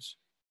 politicians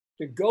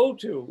to go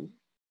to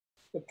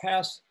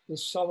pass the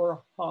summer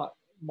hot,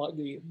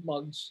 muggy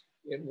months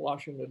in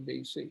Washington,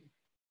 D.C.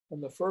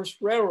 And the first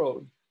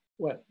railroad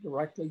went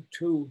directly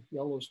to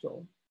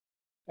Yellowstone.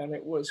 And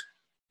it was,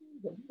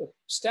 the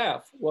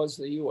staff was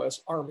the U.S.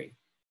 Army,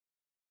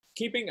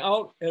 keeping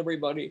out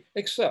everybody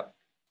except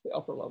the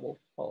upper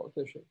level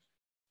politicians.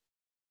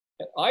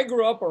 And I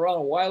grew up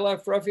around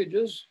wildlife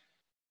refuges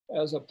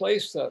as a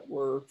place that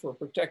were for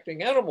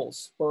protecting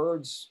animals,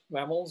 birds,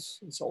 mammals,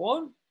 and so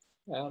on.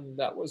 And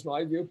that was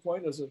my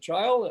viewpoint as a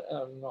child.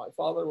 And my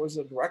father was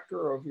the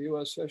director of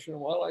U.S. Fish and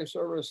Wildlife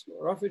Service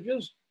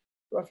refuges.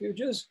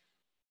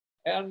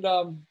 And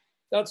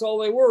that's all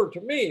they were to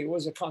me,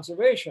 was a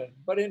conservation.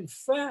 But in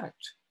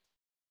fact,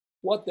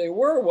 what they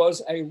were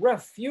was a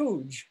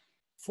refuge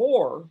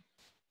for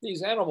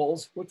these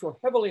animals, which were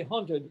heavily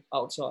hunted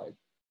outside.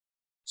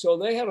 So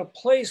they had a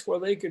place where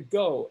they could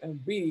go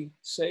and be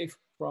safe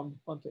from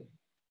hunting.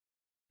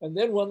 And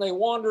then when they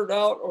wandered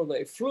out or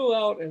they flew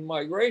out in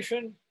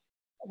migration,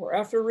 or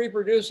after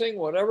reproducing,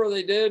 whatever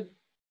they did,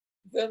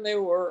 then they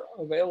were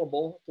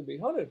available to be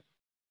hunted.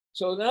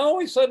 So now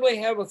we suddenly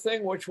have a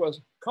thing which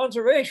was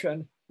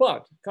conservation,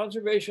 but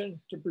conservation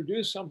to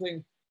produce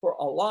something for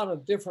a lot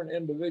of different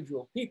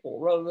individual people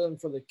rather than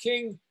for the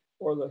king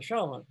or the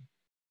shaman.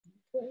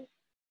 Okay.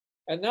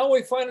 And now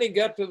we finally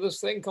get to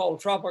this thing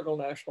called tropical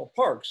national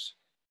parks,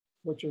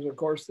 which is, of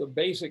course, the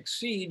basic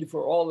seed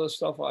for all this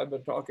stuff I've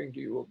been talking to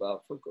you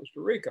about for Costa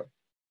Rica.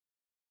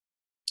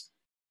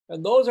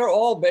 And those are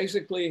all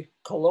basically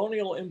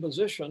colonial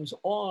impositions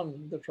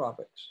on the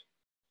tropics.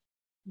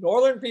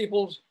 Northern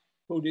peoples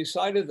who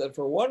decided that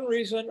for one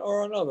reason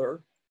or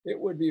another, it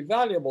would be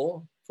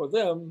valuable for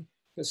them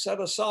to set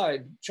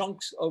aside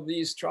chunks of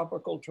these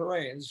tropical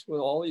terrains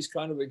with all these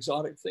kind of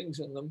exotic things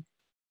in them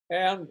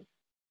and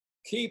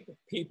keep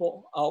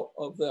people out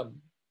of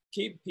them,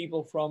 keep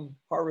people from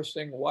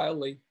harvesting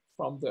wildly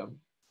from them.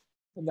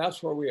 And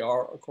that's where we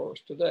are, of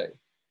course, today.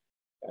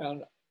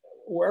 And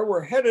where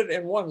we're headed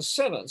in one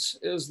sentence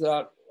is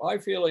that my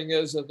feeling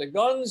is that the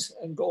guns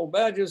and gold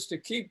badges to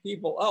keep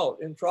people out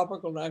in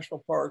tropical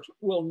national parks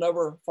will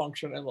never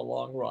function in the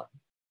long run.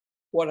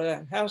 What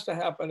has to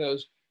happen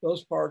is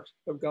those parks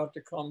have got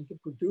to come to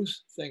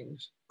produce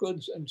things,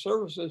 goods and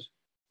services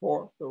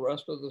for the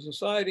rest of the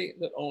society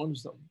that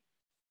owns them.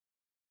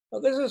 Now,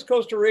 this is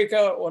Costa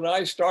Rica when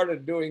I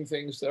started doing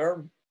things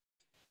there.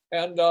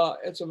 And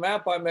it's a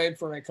map I made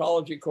for an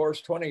ecology course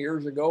 20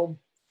 years ago.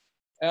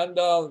 And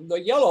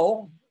the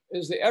yellow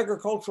is the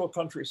agricultural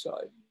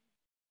countryside.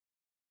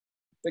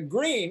 The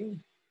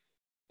green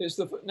is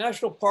the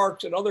national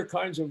parks and other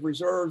kinds of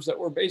reserves that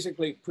were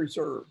basically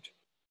preserved.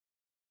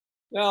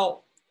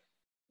 Now,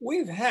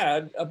 we've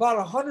had about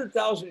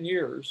 100,000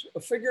 years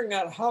of figuring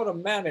out how to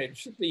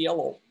manage the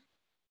yellow.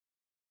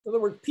 In other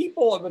words,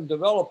 people have been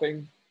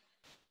developing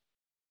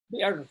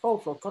the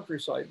agricultural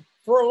countryside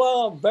for a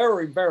long,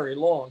 very, very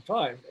long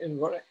time.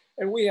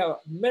 And we have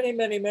many,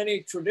 many, many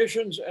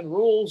traditions and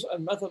rules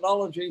and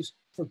methodologies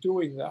for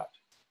doing that.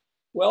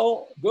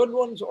 Well, good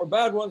ones or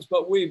bad ones,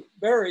 but we're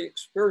very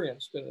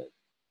experienced in it.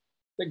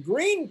 The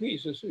green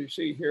pieces you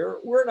see here,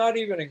 we're not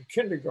even in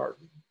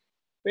kindergarten.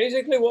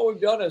 Basically, what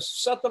we've done is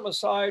set them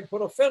aside,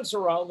 put a fence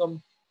around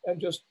them, and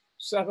just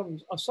set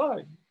them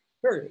aside,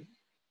 period.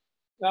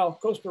 Now,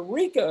 Costa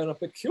Rica, in a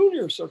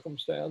peculiar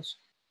circumstance,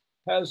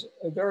 has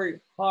a very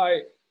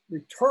high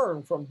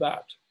return from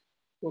that.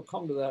 We'll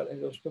come to that in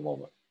just a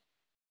moment.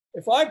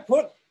 If I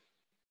put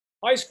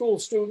high school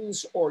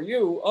students or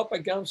you up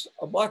against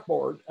a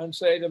blackboard and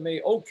say to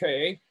me,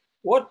 okay,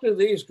 what do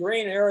these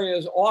green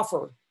areas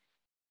offer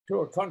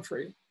to a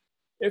country?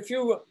 If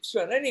you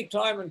spent any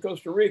time in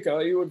Costa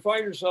Rica, you would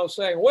find yourself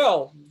saying,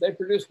 well, they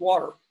produce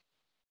water.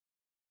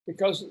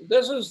 Because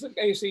this is the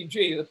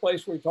ACG, the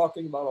place we're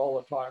talking about all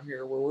the time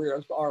here, where we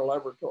are our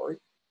laboratory.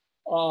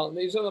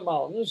 These are the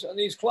mountains, and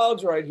these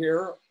clouds right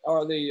here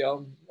are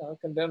the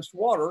condensed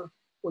water,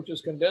 which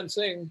is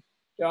condensing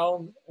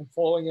down and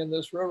flowing in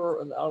this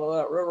river, and out of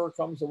that river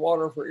comes the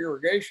water for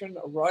irrigation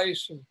of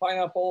rice and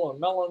pineapple and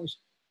melons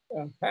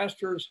and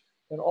pastures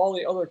and all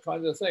the other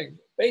kinds of things.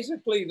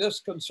 Basically,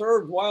 this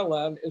conserved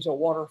wildland is a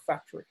water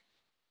factory.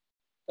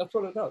 That's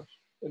what it does.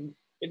 And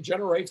it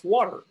generates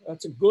water.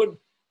 That's a good,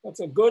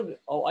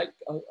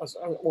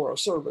 or a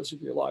service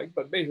if you like,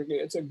 but basically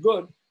it's a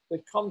good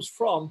that comes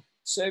from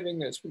saving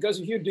this. Because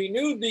if you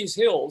denude these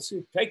hills,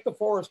 you take the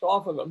forest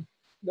off of them,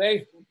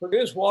 they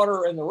produce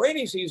water in the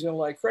rainy season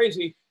like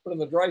crazy, but in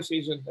the dry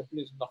season, they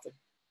produce nothing.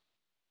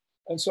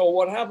 And so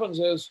what happens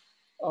is,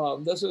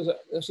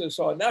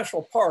 so a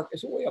national park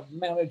is a way of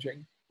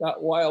managing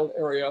that wild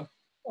area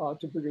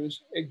to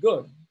produce a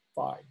good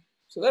fine.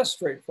 So that's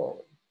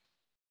straightforward.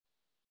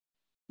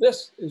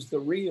 This is the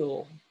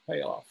real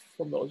payoff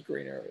from those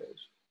green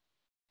areas.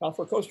 Now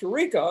for Costa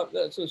Rica,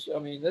 this is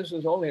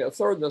only a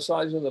third the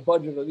size of the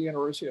budget of the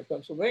University of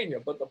Pennsylvania,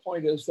 but the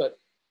point is that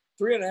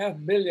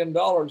 $3.5 billion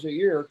a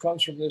year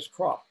comes from this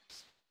crop.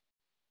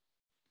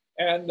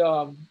 And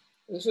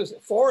this is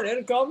foreign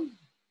income,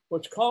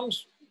 which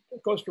comes to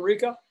Costa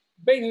Rica,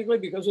 basically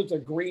because it's a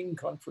green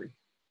country.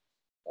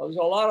 There's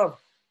a lot of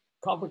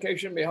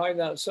complication behind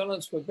that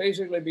sentence, but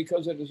basically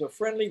because it is a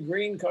friendly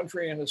green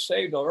country and has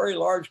saved a very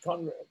large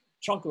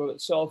chunk of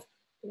itself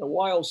in a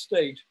wild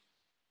state,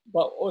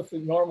 but with the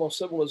normal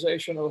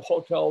civilization of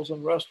hotels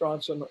and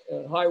restaurants and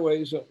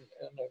highways and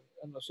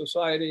the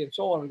society and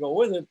so on to go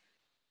with it,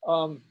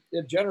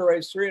 it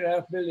generates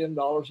 $3.5 billion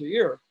a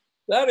year.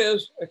 That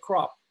is a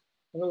crop.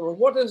 In other words,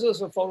 what is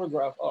this a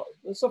photograph of?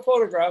 This is a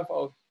photograph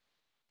of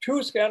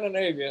two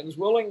Scandinavians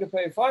willing to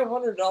pay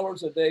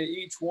 $500 a day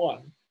each one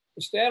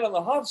to stand in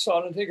the hot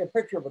sun and take a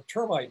picture of a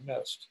termite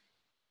nest.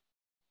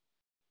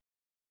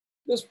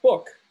 This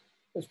book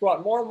has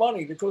brought more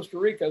money to Costa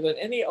Rica than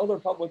any other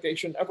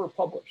publication ever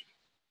published.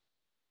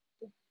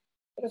 And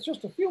it's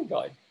just a field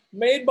guide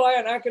made by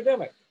an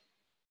academic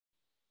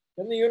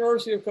in the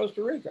University of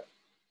Costa Rica.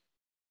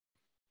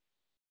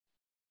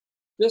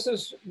 This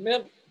is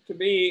meant to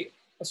be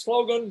a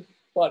slogan,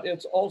 but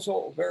it's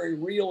also a very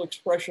real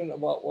expression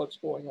about what's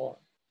going on.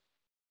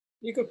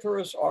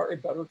 Ecotourists are a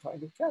better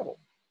kind of cattle.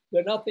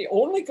 They're not the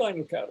only kind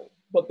of cattle,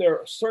 but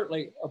they're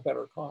certainly a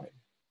better kind.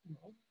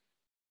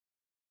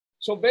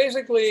 So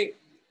basically,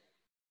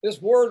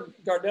 this word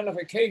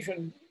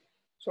gardenification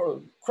sort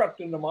of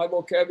crept into my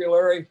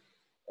vocabulary,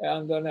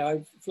 and then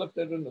I flipped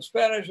it into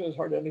Spanish as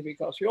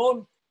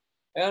jardinificación.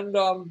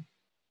 And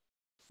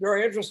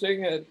very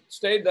interesting, it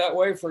stayed that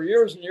way for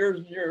years and years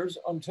and years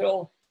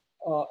until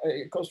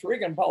a Costa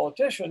Rican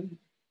politician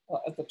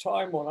at the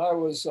time when I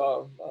was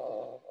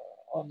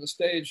on the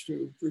stage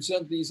to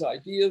present these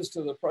ideas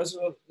to the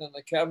president and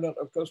the cabinet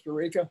of Costa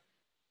Rica,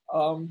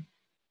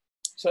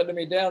 said to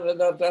me, Dan,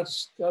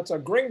 that's a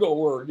gringo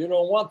word. You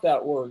don't want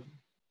that word.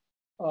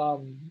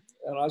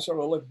 And I sort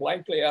of looked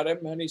blankly at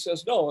him, and he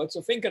says, no, it's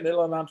a finca de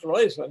la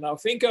naturaleza. Now,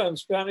 finca in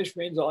Spanish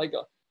means like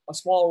a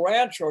small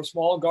ranch or a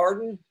small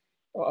garden,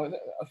 a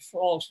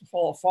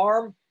small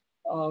farm.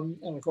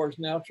 And of course,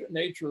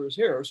 nature is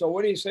here. So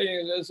what he's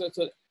saying is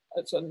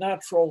it's a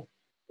natural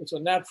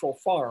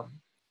farm.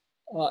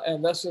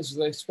 And this is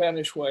the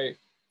Spanish way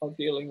of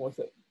dealing with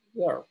it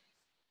there.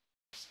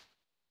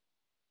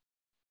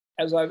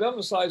 As I've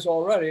emphasized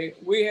already,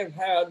 we have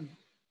had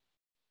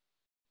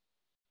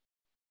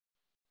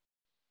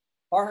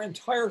our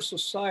entire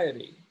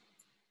society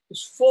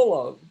is full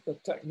of the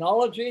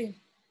technology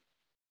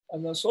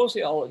and the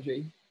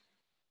sociology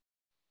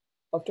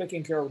of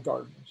taking care of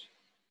gardens.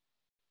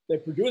 They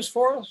produce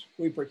for us,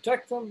 we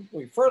protect them,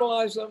 we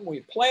fertilize them,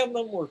 we plant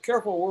them, we're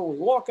careful where we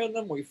walk in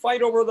them, we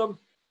fight over them,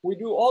 we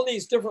do all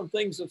these different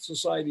things that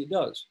society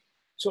does.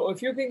 So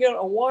if you can get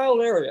a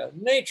wild area,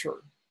 nature,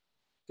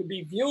 to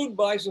be viewed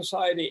by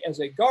society as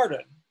a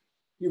garden,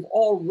 you've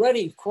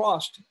already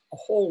crossed a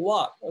whole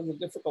lot of the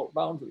difficult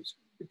boundaries.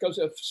 Because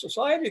if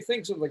society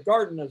thinks of the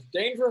garden as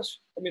dangerous,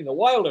 the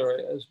wild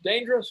area as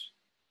dangerous,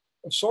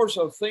 a source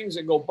of things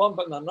that go bump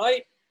in the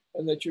night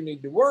and that you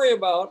need to worry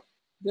about,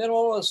 then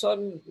all of a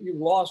sudden you've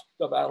lost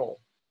the battle.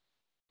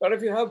 But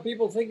if you have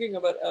people thinking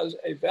of it as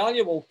a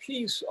valuable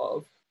piece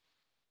of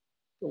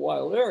the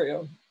wild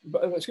area,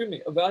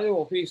 a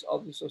valuable piece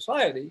of the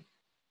society,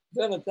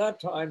 then at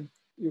that time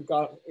you've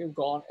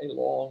gone a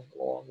long,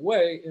 long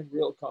way in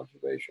real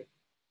conservation.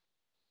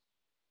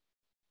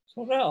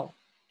 So now,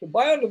 to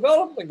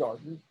biodevelop the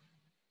garden,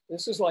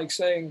 this is like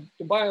saying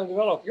to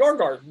biodevelop your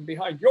garden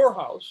behind your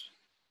house,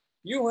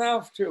 you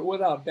have to,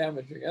 without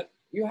damaging it,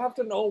 you have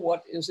to know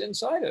what is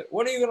inside it.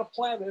 What are you going to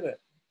plant in it?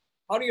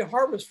 How do you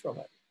harvest from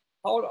it?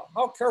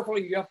 How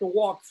carefully you have to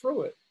walk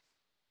through it?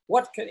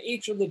 What can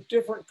each of the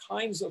different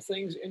kinds of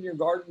things in your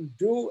garden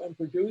do and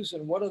produce,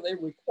 and what do they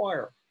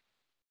require?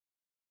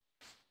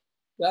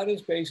 That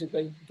is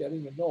basically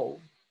getting to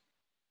know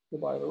the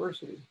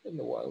biodiversity in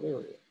the wild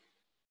area.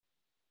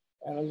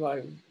 And as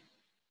I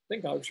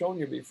think I've shown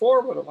you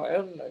before, but if I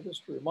hadn't,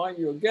 just to remind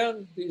you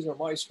again, these are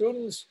my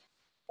students.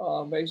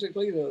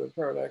 Basically, they're the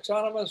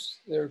paradoxonomists.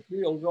 They're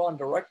field drawn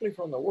directly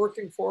from the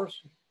working force,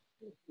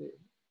 the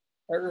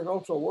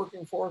agricultural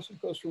working force in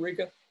Costa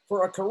Rica,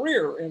 for a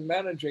career in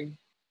managing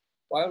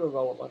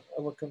biodevelopment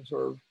of a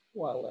conserved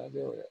wildland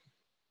area.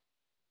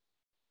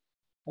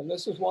 And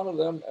this is one of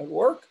them at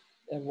work.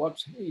 And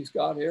what he's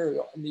got here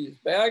in these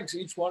bags,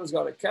 each one's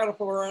got a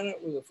caterpillar in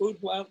it with a food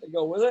plant to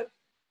go with it.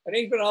 And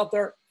he's been out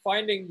there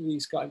finding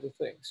these kinds of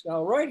things.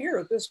 Now, right here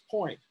at this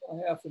point, I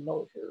have to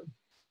note here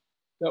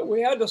that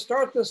we had to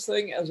start this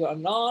thing as a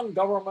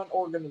non-government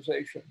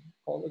organization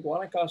called the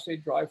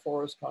Guanacaste Dry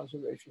Forest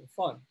Conservation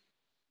Fund.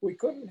 We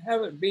couldn't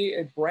have it be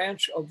a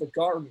branch of the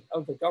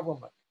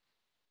government,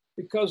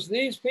 because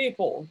these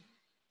people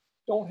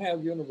don't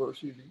have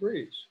university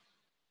degrees.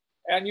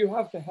 And you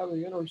have to have a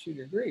university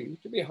degree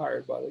to be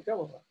hired by the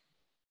government.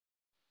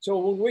 So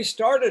when we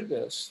started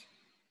this,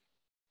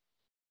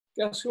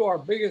 guess who our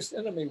biggest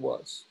enemy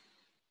was?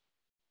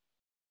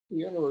 The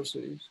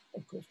universities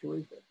of Costa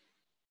Rica,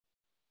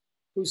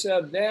 who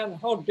said, Dan,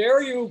 how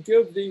dare you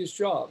give these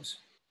jobs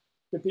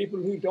to people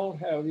who don't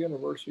have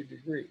university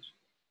degrees?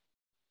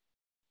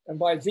 And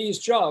by these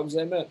jobs,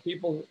 they meant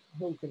people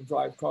who can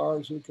drive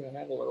cars, who can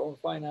handle their own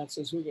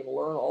finances, who can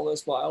learn all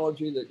this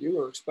biology that you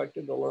are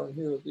expected to learn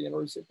here at the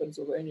University of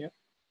Pennsylvania,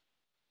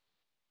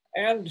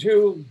 and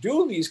to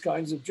do these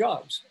kinds of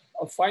jobs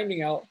of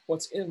finding out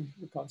what's in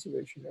the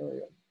conservation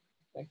area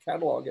and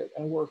catalog it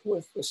and work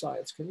with the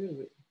science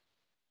community.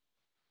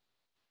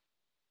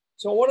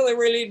 So what do they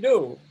really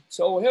do?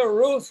 So here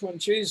Ruth, when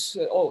she's,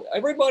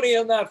 everybody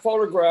in that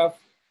photograph,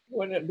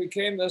 when it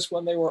became this,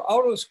 when they were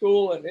out of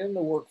school and in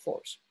the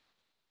workforce.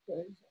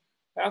 Okay?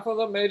 Half of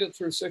them made it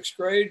through 6th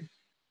grade.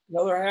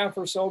 Another half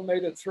or so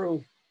made it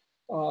through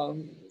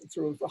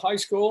the high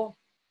school.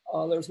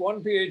 There's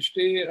one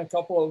PhD and a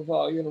couple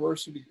of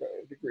university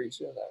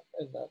degrees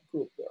in that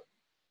group there.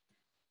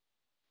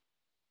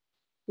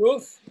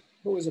 Ruth,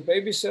 who was a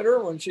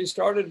babysitter when she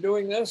started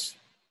doing this,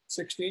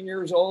 16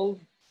 years old,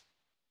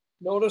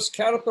 noticed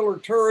caterpillar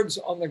turds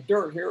on the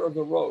dirt here of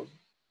the road.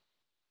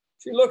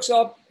 She looks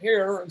up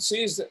here and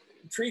sees the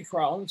tree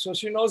crown, so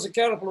she knows the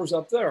caterpillar's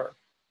up there.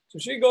 So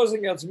she goes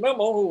and gets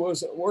Memo, who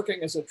was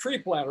working as a tree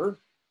planter.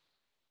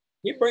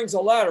 He brings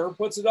a ladder,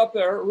 puts it up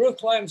there. Ruth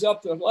climbs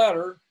up the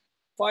ladder,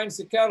 finds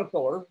the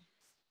caterpillar.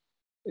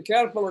 The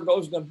caterpillar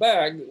goes in a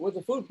bag with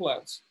the food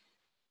plants.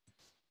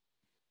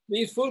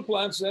 These food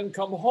plants then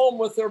come home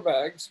with their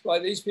bags by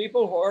these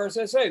people who are, as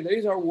I say,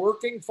 these are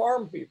working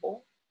farm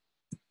people,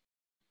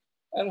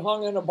 and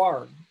hung in a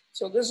barn.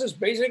 So this is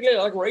basically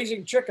like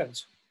raising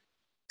chickens,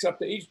 except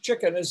that each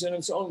chicken is in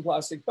its own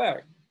plastic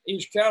bag.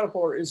 Each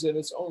caterpillar is in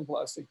its own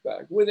plastic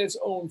bag with its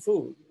own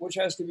food, which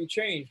has to be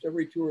changed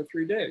every 2 or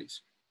 3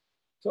 days.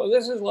 So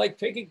this is like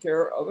taking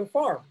care of a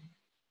farm,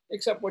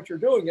 except what you're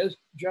doing is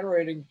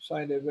generating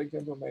scientific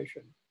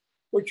information,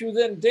 which you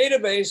then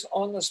database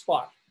on the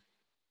spot.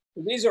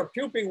 So these are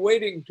pupae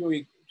waiting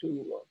to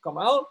come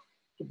out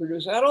to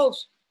produce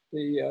adults.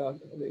 The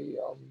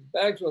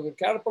bags with the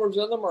caterpillars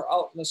in them are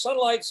out in the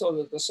sunlight so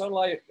that the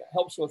sunlight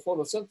helps with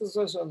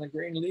photosynthesis on the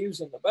green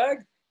leaves in the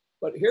bag.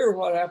 But here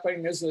what's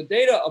happening is the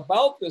data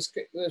about this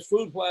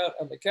food plant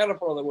and the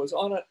caterpillar that was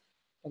on it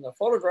and the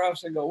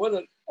photographs that go with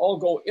it all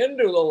go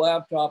into the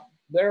laptop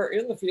there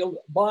in the field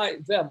by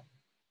them,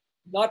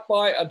 not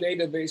by a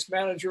database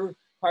manager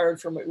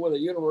hired with a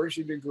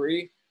university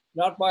degree,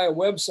 not by a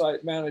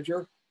website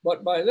manager,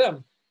 but by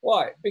them.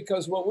 Why?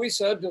 Because what we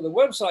said to the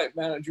website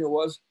manager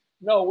was,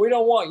 no, we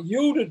don't want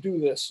you to do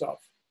this stuff.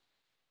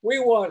 We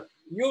want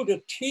you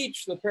to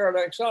teach the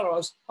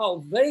paradoxonomists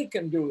how they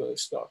can do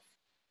this stuff.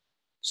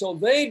 So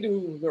they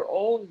do their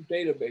own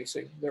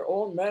databasing, their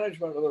own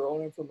management of their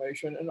own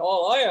information. And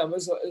all I am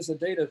is a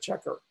data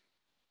checker,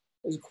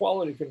 is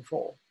quality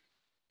control.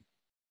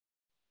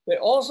 They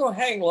also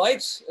hang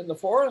lights in the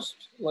forest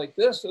like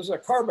this. There's a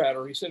car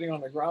battery sitting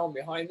on the ground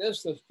behind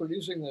this that's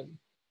producing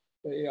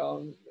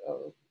the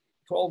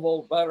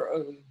 12-volt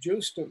battery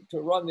juice to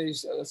run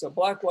these. There's a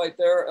black light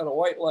there and a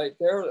white light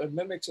there. It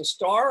mimics a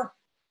star,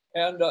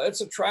 and it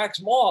attracts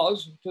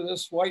moths to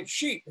this white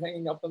sheet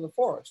hanging up in the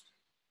forest.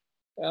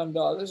 And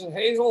this is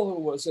Hazel,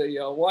 who was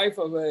a wife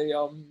of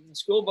a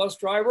school bus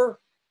driver,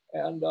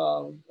 and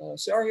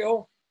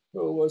Sergio,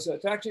 who was a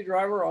taxi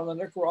driver on the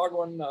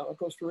Nicaraguan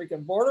Costa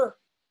Rican border.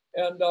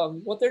 And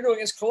what they're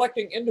doing is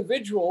collecting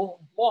individual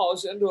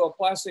moths into a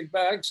plastic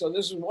bag. So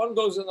this is one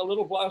goes in the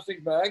little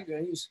plastic bag,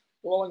 and he's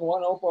blowing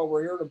one up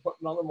over here to put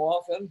another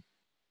moth in.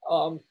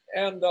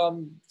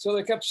 So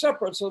they kept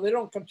separate so they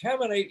don't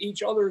contaminate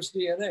each other's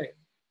DNA.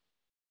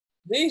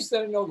 These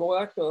then go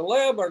back to the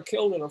lab, are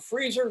killed in a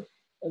freezer,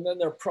 and then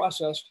they're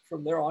processed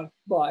from there on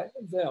by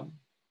them.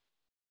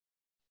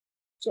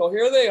 So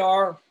here they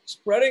are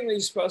spreading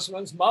these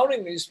specimens,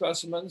 mounting these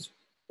specimens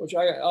which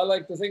I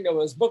like to think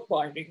of as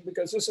bookbinding,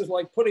 because this is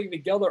like putting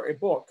together a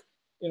book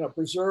in a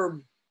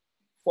preserved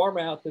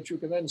format that you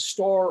can then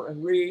store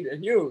and read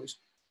and use.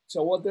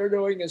 So what they're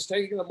doing is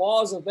taking the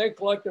moths that they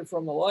collected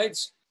from the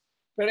lights,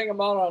 putting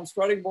them out on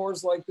spreading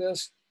boards like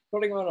this,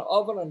 putting them in an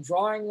oven and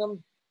drying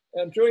them,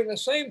 and doing the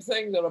same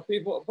thing that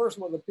a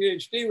person with a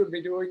PhD would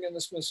be doing in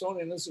the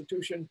Smithsonian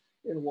Institution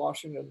in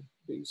Washington,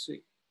 D.C.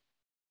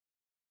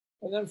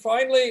 And then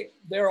finally,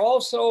 they're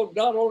also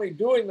not only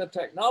doing the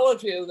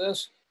technology of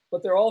this,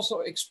 but they're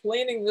also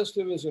explaining this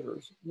to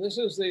visitors. This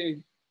is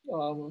the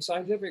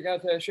scientific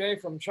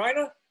attaché from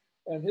China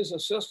and his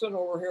assistant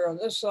over here on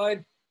this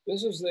side.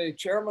 This is the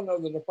chairman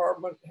of the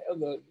department,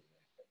 the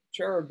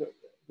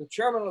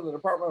chairman of the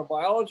Department of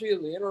Biology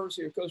of the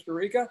University of Costa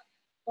Rica,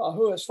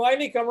 who has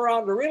finally come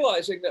around to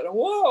realizing that,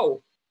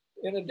 whoa,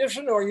 in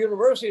addition to our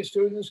university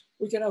students,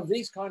 we can have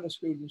these kind of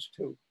students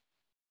too.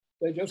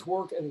 They just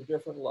work at a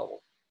different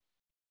level.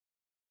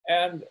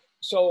 And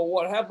so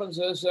what happens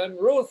is then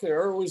Ruth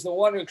here, who's the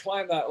one who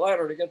climbed that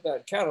ladder to get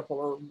that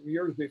caterpillar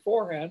years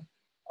beforehand,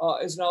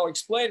 is now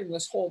explaining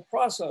this whole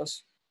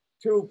process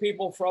to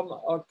people from,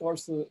 of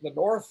course, the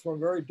north,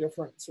 from very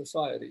different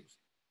societies.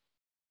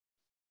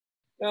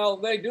 Now,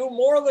 they do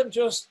more than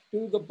just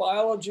do the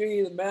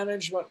biology, the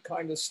management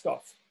kind of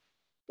stuff.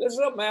 This is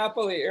a map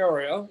of the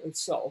area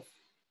itself.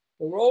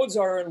 The roads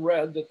are in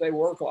red that they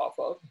work off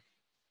of.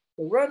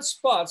 The red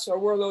spots are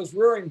where those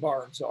rearing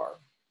barns are.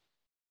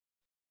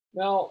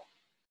 Now,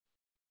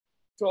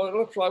 so it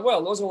looks like,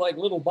 well, those are like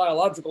little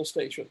biological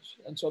stations.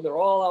 And so they're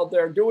all out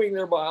there doing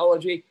their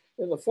biology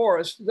in the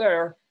forest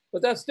there,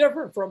 but that's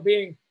different from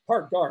being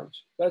park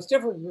guards. That's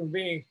different from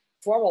being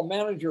formal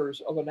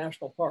managers of a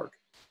national park.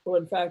 Well,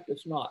 in fact,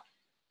 it's not,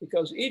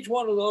 because each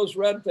one of those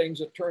red things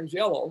that turns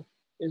yellow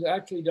is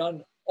actually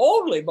done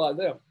only by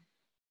them.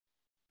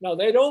 Now,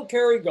 they don't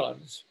carry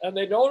guns and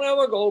they don't have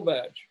a gold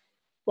badge,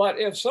 but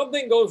if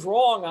something goes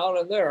wrong out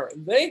in there,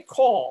 they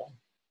call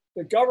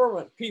the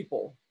government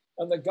people,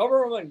 and the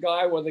government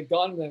guy with a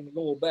gun and a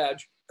gold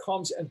badge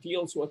comes and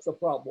deals with the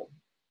problem.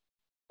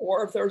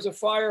 Or if there's a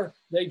fire,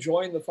 they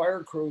join the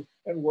fire crew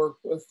and work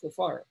with the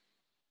fire.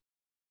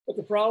 But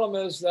the problem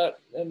is that,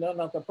 and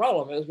not the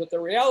problem is, but the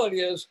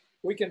reality is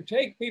we can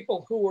take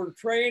people who were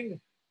trained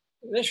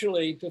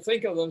initially to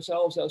think of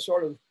themselves as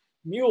sort of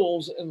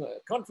mules in the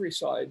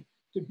countryside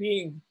to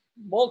being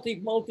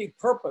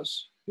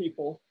multi-purpose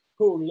people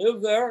who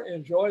live there,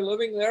 enjoy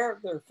living there,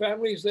 their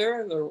families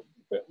there, their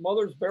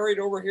mother's buried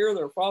over here,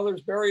 their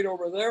father's buried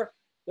over there.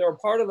 They're a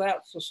part of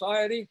that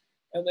society,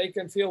 and they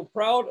can feel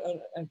proud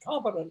and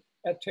competent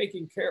at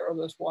taking care of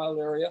this wild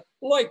area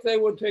like they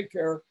would take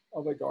care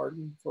of a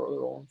garden for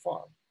their own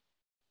farm.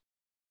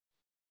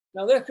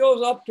 Now this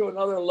goes up to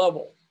another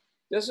level.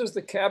 This is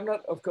the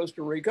cabinet of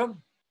Costa Rica.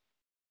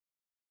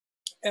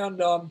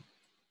 And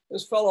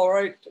this fellow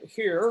right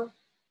here,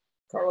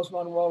 Carlos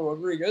Manuel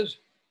Rodriguez,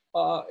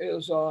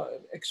 is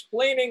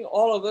explaining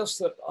all of this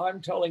that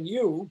I'm telling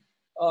you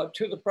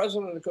to the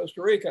president of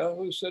Costa Rica,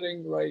 who's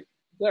sitting right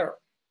there.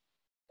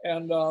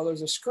 And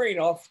there's a screen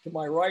off to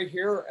my right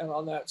here. And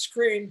on that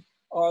screen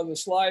are the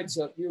slides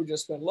that you've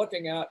just been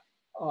looking at,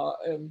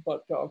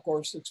 but of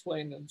course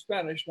explained in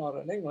Spanish, not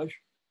in English,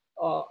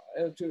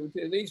 to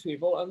these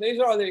people. And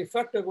these are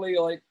effectively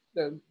like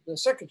the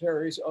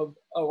secretaries of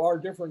our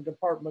different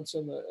departments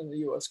in the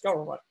US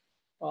government.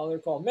 They're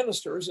called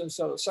ministers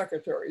instead of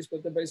secretaries,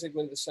 but they're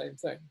basically the same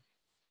thing.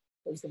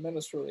 There's the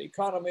Minister of the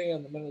Economy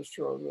and the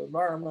Minister of the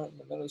Environment and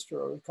the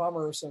Minister of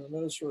Commerce and the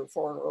Minister of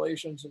Foreign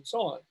Relations and so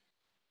on.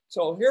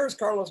 So here's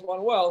Carlos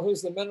Manuel,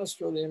 who's the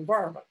Minister of the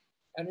Environment.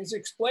 And he's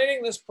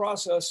explaining this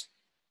process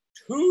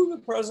to the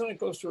President of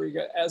Costa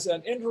Rica as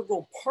an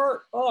integral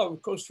part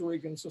of Costa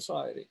Rican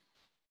society.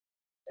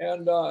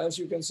 And as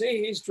you can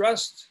see, he's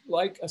dressed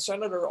like a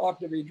senator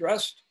ought to be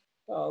dressed,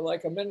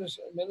 like a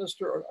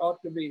minister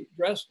ought to be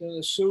dressed in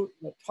a suit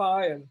and a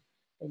tie and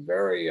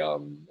very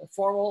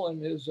formal in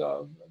his,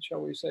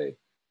 shall we say,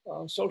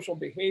 social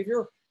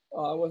behavior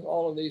with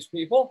all of these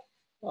people,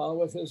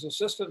 with his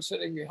assistant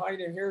sitting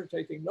behind him here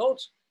taking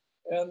notes.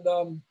 And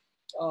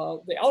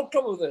the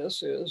outcome of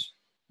this is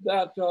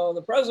that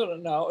the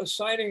president now is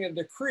signing a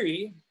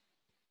decree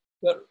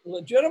that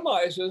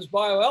legitimizes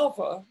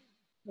BioAlfa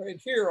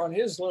right here on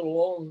his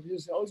own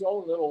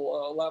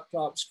little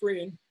laptop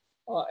screen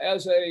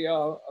as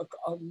a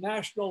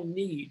national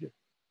need.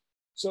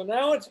 So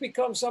now it's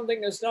become something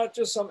that's not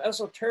just some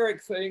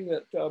esoteric thing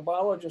that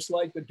biologists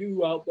like to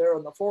do out there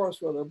in the forest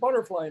with their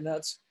butterfly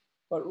nets,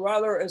 but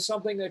rather as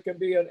something that can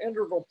be an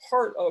integral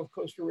part of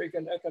Costa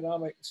Rican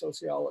economic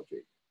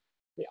sociology.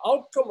 The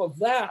outcome of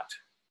that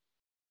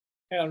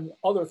and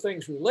other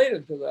things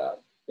related to that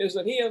is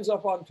that he ends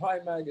up on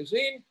Time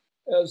magazine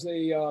as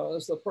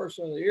the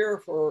person of the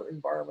year for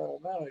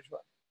environmental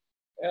management.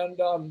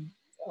 And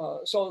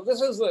so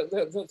this is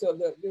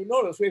you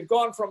notice we've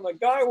gone from the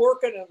guy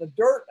working in the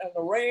dirt and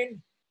the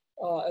rain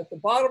at the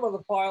bottom of the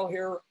pile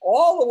here,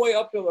 all the way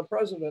up to the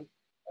president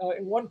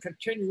in one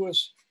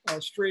continuous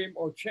stream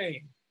or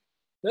chain.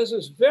 This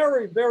is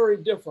very, very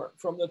different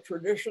from the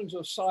traditions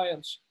of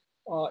science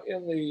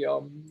in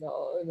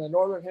the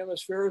northern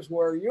hemispheres,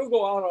 where you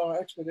go out on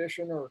an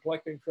expedition or a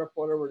collecting trip,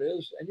 whatever it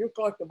is, and you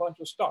collect a bunch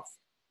of stuff.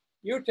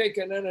 You take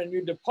it in and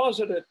you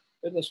deposit it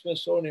in the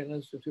Smithsonian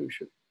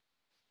Institution.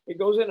 It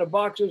goes into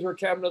boxes or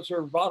cabinets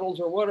or bottles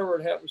or whatever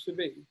it happens to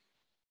be.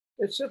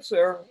 It sits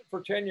there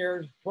for 10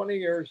 years, 20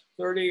 years,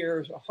 30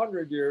 years,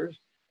 100 years,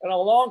 and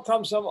along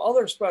comes some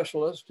other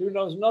specialist who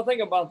knows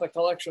nothing about the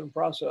collection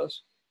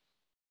process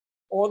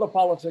or the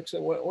politics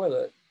that went with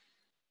it,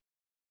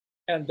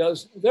 and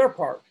does their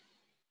part.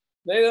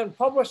 They then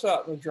publish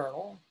that in a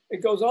journal.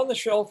 It goes on the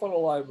shelf in a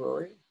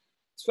library.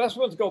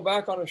 Specimens go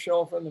back on a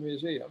shelf in the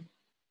museum,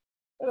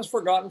 and it's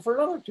forgotten for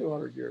another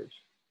 200 years.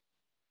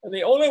 And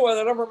the only way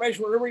that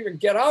information would ever even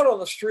get out on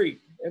the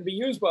street and be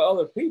used by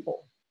other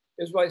people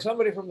is by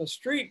somebody from the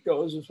street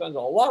goes and spends a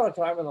lot of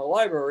time in the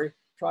library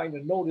trying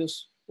to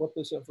notice what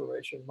this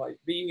information might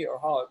be or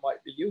how it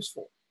might be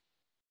useful.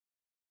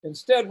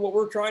 Instead, what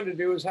we're trying to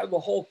do is have the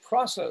whole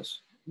process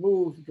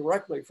move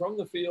directly from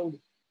the field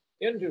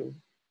into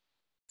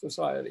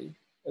society,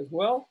 as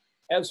well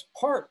as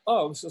part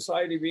of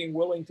society being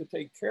willing to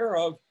take care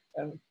of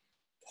and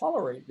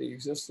tolerate the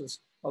existence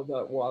of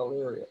that wild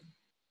area.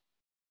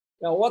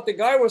 Now, what the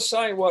guy was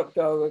signing, what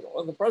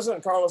the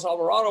President Carlos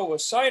Alvarado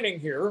was signing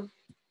here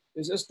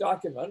is this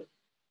document.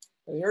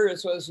 And here it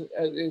says,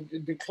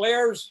 it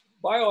declares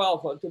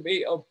BioAlfa to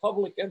be of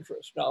public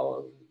interest.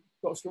 Now,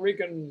 Costa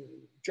Rican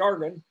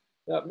jargon,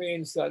 that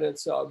means that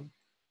it's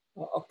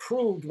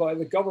approved by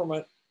the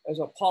government as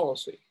a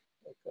policy,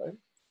 okay?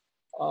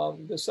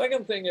 The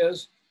second thing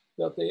is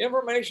that the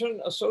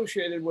information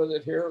associated with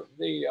it here,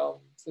 the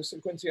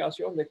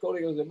secuenciación de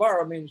códigos de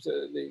barra, means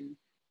the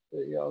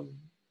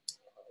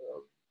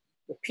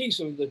piece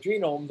of the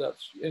genome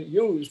that's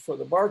used for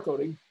the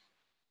barcoding,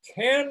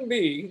 can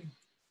be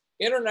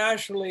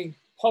internationally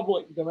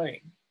public domain,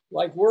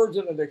 like words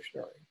in a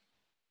dictionary.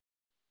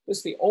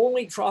 It's the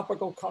only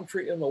tropical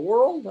country in the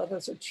world that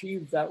has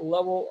achieved that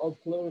level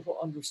of political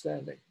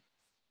understanding.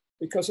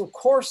 Because of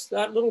course,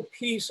 that little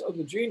piece of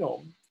the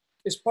genome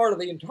is part of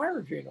the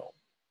entire genome.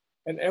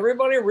 And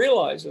everybody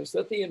realizes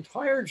that the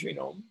entire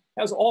genome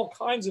has all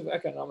kinds of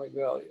economic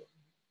value.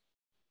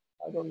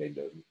 I don't need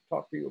to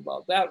talk to you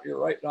about that. You're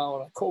right now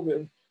on a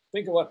COVID.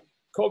 Think of what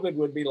COVID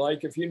would be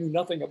like if you knew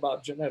nothing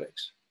about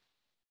genetics.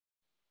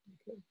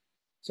 Okay.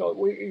 So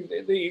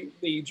the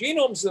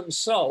genomes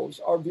themselves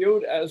are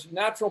viewed as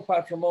natural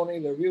patrimony.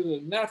 They're viewed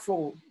as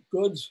natural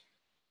goods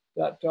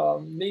that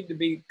need to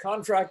be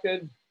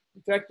contracted,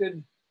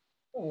 protected,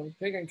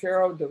 taken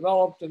care of,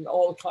 developed, and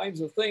all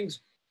kinds of things.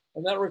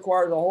 And that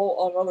requires a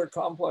whole another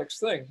complex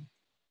thing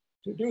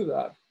to do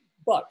that.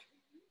 But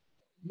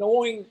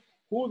knowing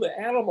who the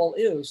animal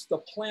is, the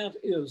plant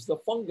is, the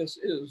fungus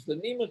is, the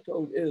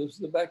nematode is,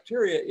 the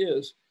bacteria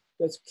is,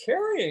 that's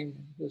carrying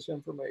this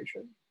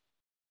information,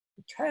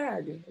 the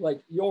tag,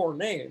 like your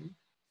name,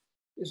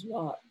 is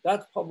not.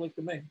 That's public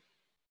domain.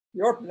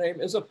 Your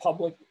name is a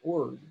public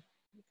word.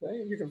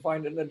 Okay? You can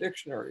find it in a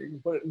dictionary. You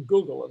can put it in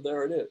Google, and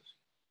there it is.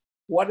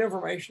 What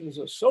information is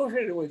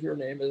associated with your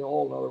name is a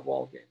whole other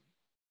ballgame.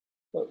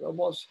 But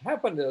what's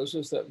happened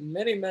is that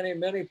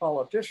many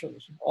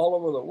politicians all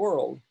over the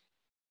world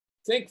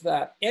think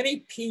that any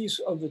piece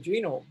of the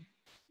genome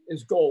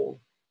is gold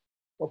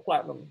or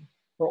platinum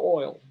or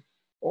oil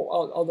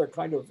or other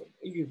kind of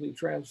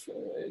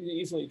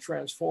easily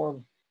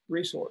transformed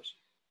resource.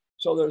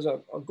 So there's a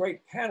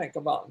great panic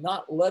about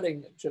not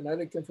letting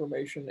genetic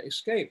information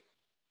escape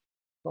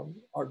from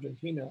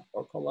Argentina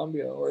or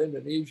Colombia or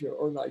Indonesia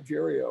or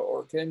Nigeria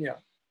or Kenya.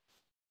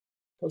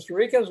 Costa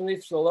Rica has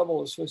reached the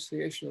level of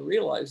sophistication to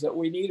realize that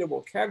we need a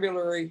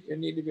vocabulary. You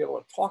need to be able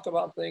to talk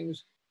about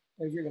things.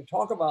 And if you can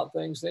talk about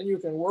things, then you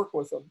can work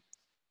with them.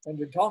 And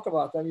to talk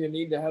about them, you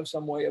need to have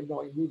some way of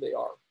knowing who they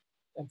are.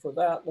 And for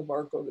that, the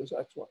barcode is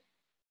excellent.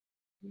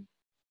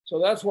 So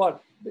that's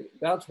what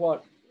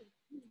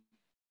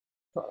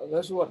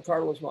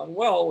Carlos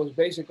Manuel was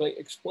basically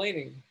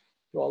explaining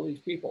to all these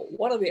people.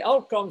 One of the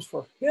outcomes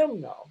for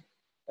him now,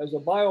 as a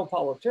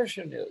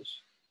biopolitician, is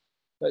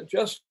that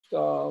just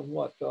on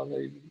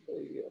the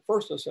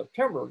 1st of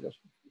September, just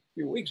a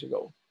few weeks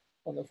ago,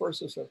 on the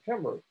 1st of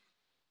September,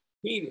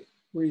 he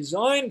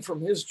resigned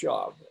from his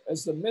job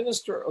as the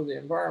Minister of the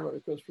Environment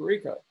of Costa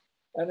Rica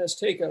and has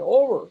taken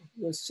over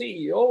the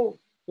CEO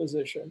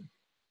position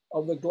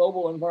of the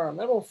Global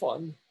Environmental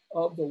Fund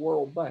of the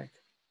World Bank.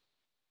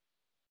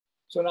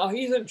 So now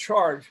he's in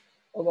charge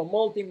of a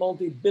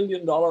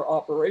multi-billion-dollar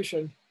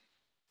operation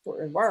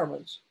for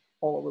environments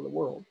all over the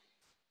world,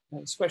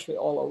 and especially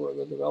all over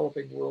the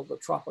developing world, the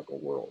tropical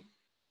world.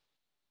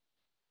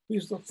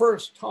 He's the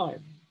first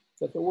time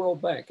that the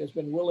World Bank has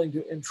been willing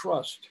to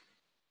entrust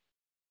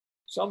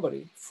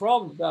somebody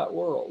from that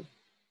world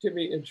to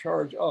be in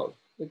charge of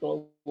the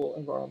Global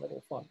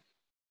Environmental Fund.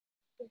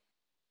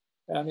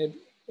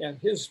 And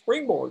his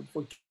springboard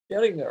for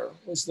getting there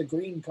was the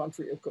green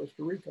country of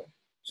Costa Rica.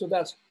 So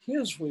that's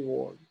his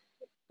reward.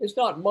 It's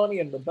not money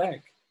in the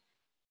bank.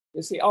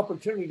 It's the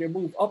opportunity to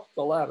move up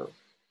the ladder.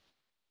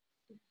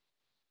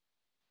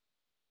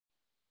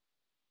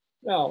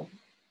 Now,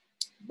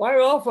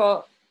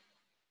 BioAlfa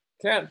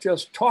can't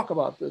just talk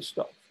about this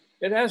stuff.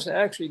 It has to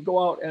actually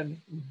go out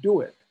and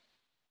do it.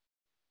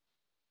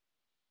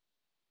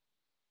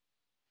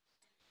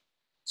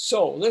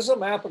 So this is a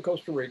map of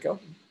Costa Rica.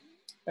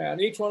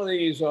 And each one of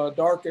these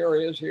dark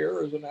areas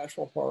here is a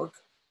national park,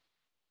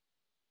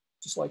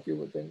 just like you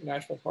would think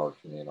national parks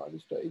in the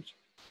United States.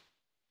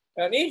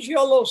 And each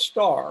yellow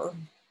star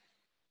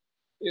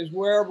is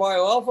where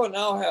BioAlfa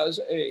now has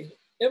a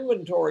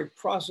inventory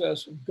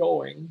process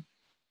going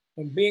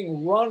and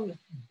being run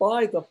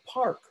by the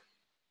park,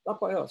 not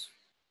by us.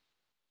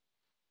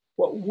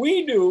 What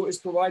we do is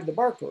provide the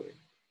barcoding,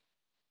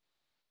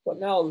 but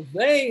now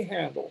they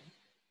handle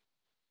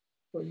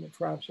putting the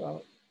traps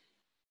out,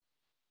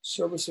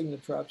 servicing the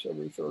traps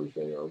every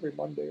Thursday or every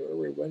Monday or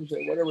every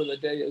Wednesday, whatever the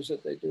day is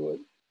that they do it,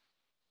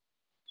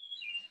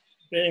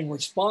 being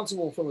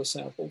responsible for the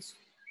samples,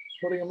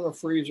 putting them in a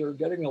freezer,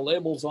 getting the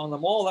labels on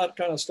them, all that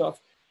kind of stuff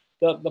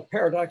that the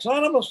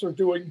parataxonomists are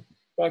doing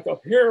back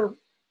up here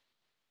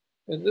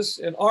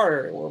in our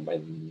area, or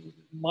in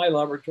my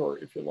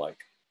laboratory, if you like.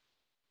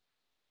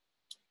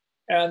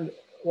 And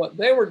what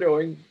they were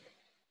doing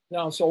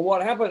now, so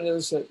what happened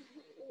is that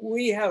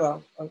we had a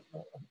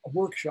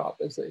workshop,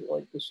 as they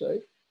like to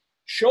say,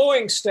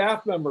 showing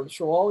staff members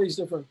from all these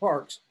different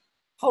parks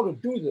how to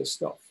do this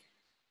stuff.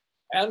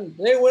 And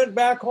they went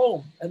back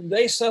home and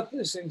they set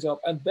these things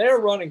up and they're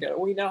running it.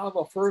 We now have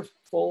a first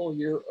full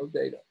year of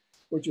data,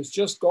 which has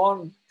just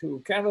gone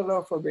to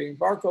Canada for being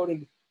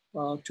barcoded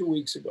 2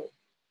 weeks ago.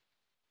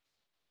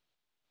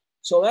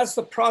 So that's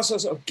the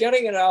process of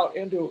getting it out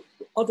into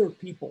other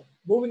people,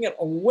 moving it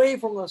away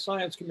from the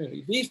science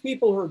community. These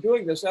people who are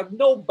doing this have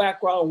no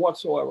background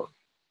whatsoever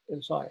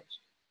in science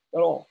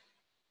at all.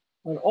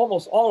 And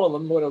almost all of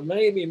them would have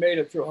maybe made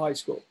it through high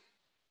school.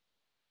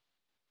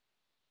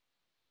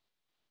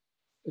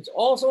 It's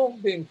also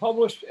being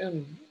published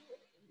in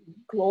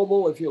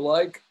global, if you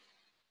like,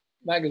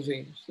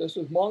 magazines. This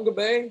is Manga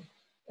Bay,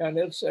 and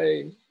it's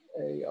an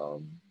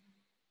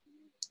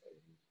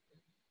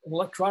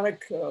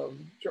electronic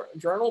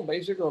journal,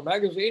 basically, or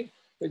magazine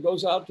that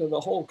goes out to the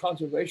whole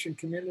conservation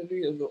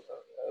community,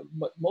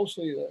 but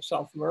mostly the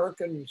South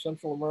American and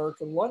Central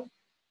American one.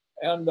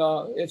 And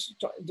it's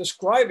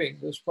describing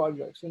this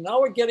project. So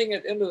now we're getting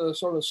it into the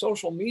sort of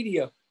social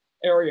media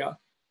area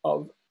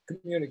of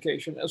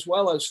communication, as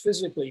well as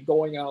physically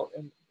going out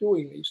and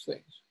doing these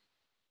things.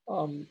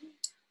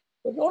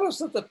 But notice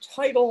that the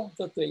title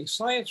that the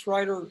science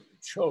writer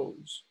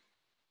chose,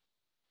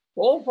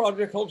 the whole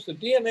project hopes to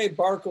DNA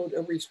barcode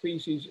every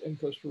species in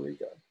Costa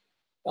Rica.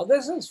 Now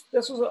this is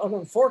an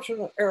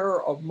unfortunate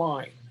error of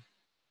mine.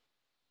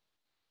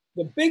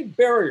 The big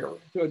barrier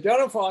to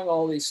identifying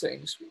all these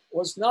things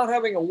was not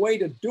having a way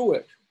to do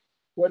it.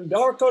 When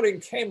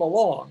barcoding came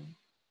along,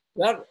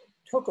 that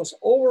took us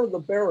over the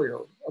barrier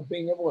of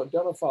being able to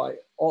identify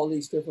all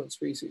these different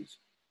species.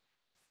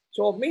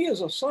 So me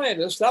as a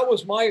scientist, that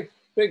was my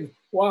big,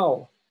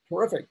 wow,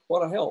 terrific,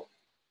 what a help.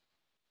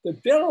 The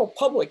general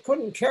public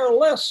couldn't care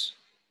less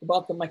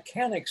about the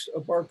mechanics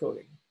of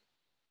barcoding.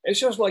 It's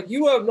just like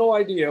you have no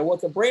idea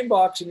what the brain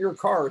box in your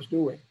car is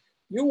doing.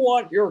 You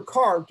want your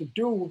car to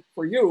do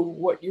for you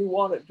what you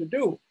want it to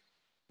do.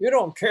 You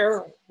don't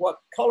care what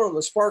color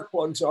the spark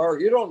plugs are.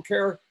 You don't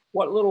care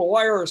what little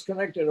wire is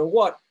connected to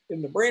what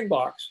in the brain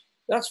box.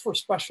 That's for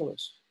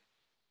specialists.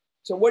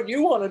 So what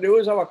you want to do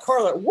is have a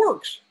car that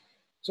works.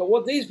 So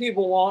what these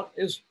people want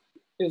is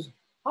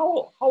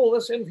how will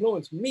this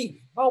influence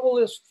me? How will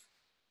this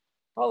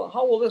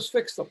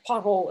fix the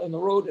pothole in the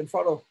road in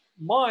front of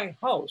my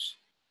house?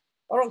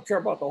 I don't care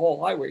about the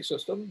whole highway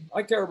system.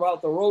 I care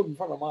about the road in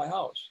front of my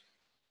house.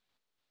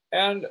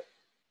 And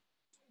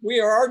we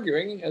are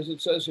arguing, as it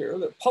says here,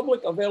 that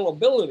public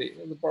availability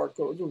of the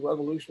barcodes will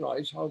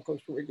revolutionize how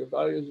Costa Rica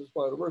values its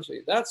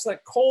biodiversity. That's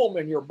that comb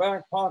in your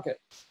back pocket.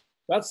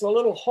 That's the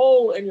little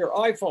hole in your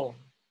iPhone.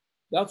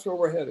 That's where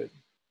we're headed.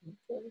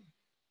 Okay.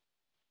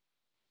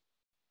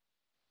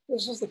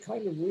 This is the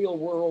kind of real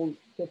world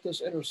that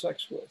this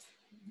intersects with.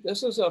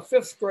 This is a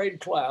 5th grade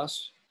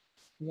class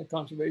in the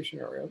conservation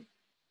area,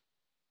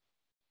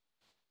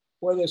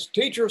 where this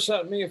teacher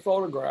sent me a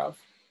photograph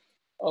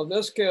of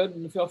this kid,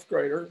 the 5th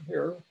grader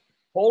here,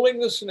 holding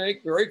the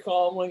snake very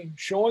calmly,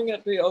 showing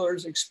it to the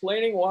others,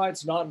 explaining why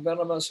it's not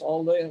venomous,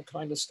 all that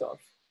kind of stuff.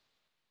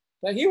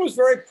 Now, he was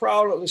very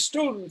proud of the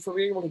student for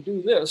being able to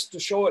do this, to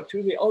show it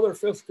to the other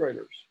 5th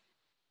graders.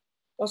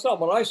 That's not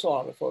what I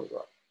saw in the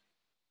photograph.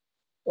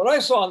 What I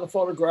saw in the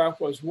photograph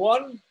was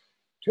 1,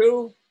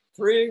 2,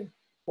 3,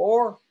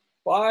 4,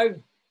 5,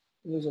 and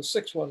there's a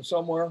 6th one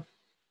somewhere.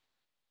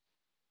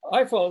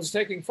 iPhones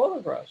taking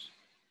photographs.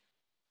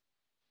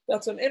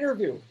 That's an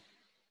interview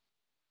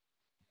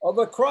of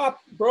a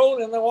crop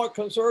grown in the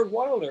conserved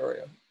wild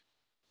area.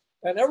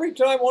 And every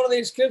time one of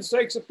these kids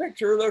takes a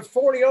picture, there's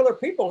 40 other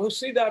people who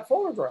see that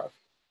photograph.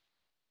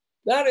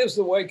 That is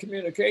the way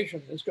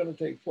communication is going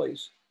to take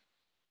place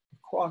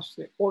across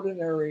the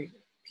ordinary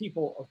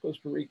people of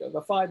Costa Rica,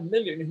 the 5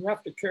 million who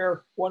have to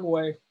care one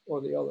way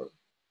or the other.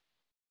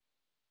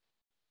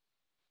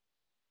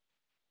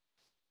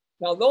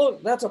 Now, though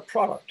that's a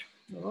product.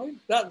 All right,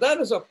 that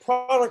is a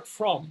product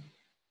from.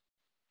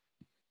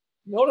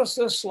 Notice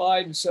this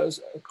slide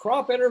says a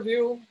crop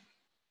interview,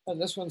 and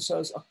this one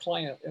says a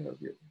client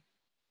interview.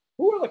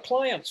 Who are the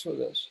clients for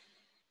this?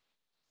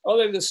 Are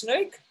they the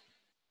snake?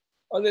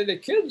 Are they the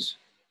kids?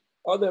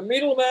 Are they the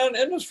middleman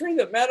industry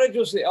that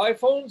manages the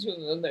iPhones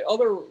and the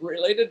other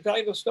related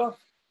kind of stuff?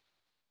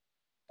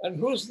 And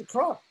who's the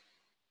crop?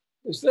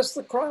 Is this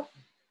the crop?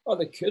 Are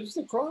the kids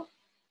the crop?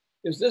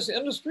 Is this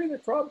industry the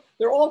crop?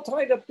 They're all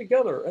tied up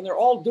together and they're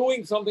all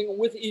doing something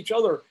with each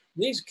other.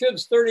 These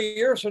kids 30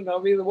 years from now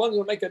will be the ones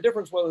that make a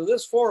difference whether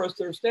this forest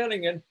they're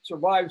standing in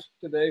survives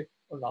today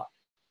or not.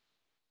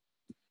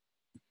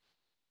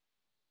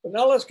 But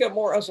now let's get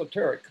more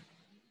esoteric.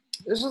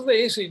 This is the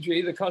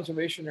ACG, the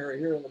conservation area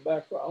here in the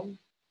background.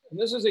 And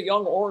this is a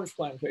young orange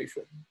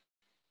plantation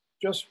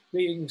just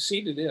being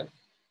seeded in.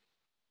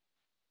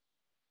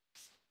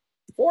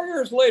 4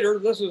 years later,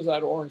 this is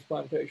that orange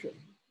plantation.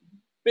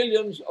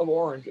 Billions of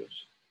oranges.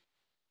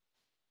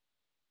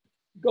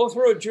 Go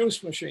through a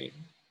juice machine.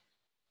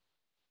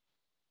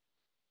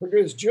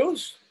 Produce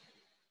juice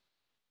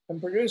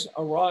and produce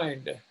a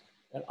rind.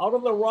 And out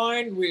of the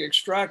rind, we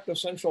extract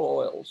essential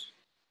oils.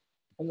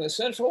 And the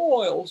essential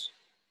oils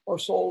are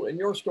sold in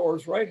your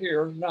stores right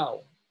here now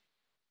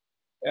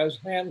as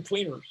hand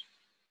cleaners,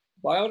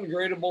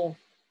 biodegradable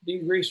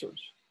degreasers.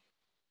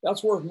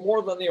 That's worth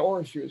more than the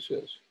orange juice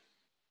is.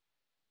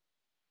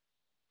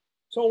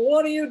 So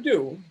what do you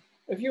do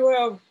if you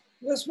have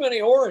this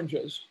many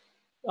oranges?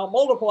 Now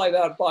multiply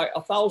that by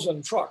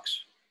 1,000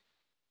 trucks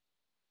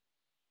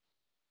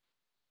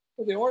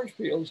for the orange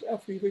peels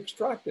after you've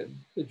extracted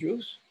the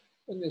juice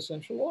and the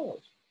essential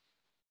oils.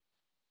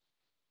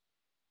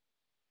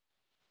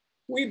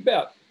 We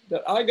bet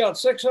that I got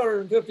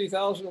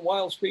 650,000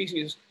 wild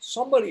species.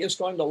 Somebody is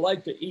going to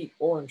like to eat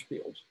orange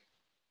peels.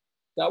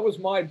 That was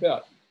my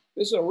bet.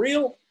 This is a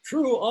real,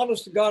 true,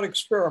 honest to God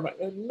experiment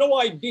and no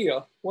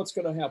idea what's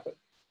going to happen.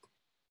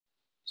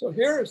 So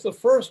here is the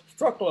first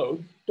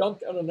truckload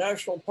dumped at a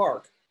national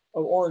park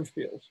of orange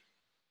peels.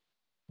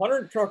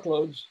 100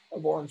 truckloads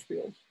of orange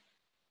peels.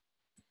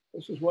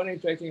 This is Winnie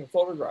taking a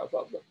photograph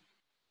of them.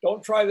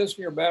 Don't try this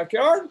in your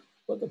backyard,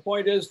 but the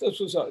point is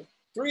this was a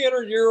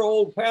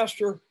 300-year-old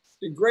pasture,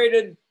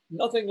 degraded,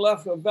 nothing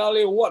left of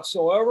value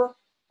whatsoever.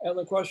 And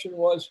the question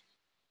was,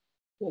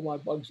 will my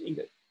bugs eat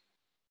it?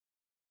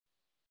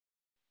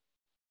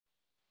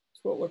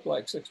 That's what it looked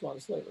like 6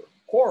 months later.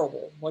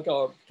 Horrible, like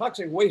a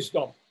toxic waste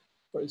dump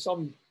for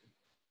some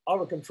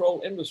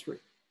out-of-control industry.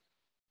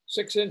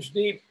 6-inch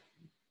deep,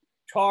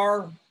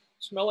 tar,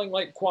 smelling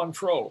like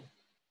Cointreau.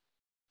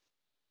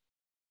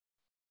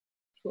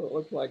 That's what it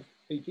looked like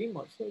 18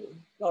 months later.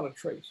 Not a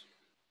trace.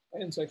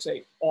 Insects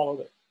ate all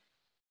of it,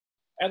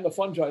 and the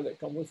fungi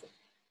that come with it.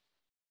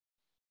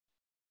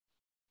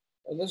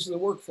 And this is the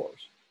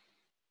workforce.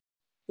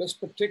 This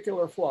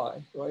particular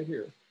fly right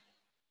here.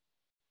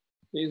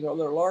 These are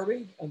their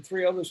larvae and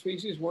 3 other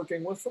species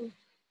working with them.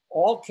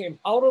 All came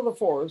out of the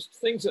forest,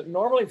 things that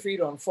normally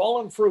feed on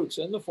fallen fruits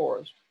in the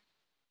forest,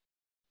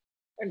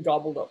 and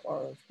gobbled up our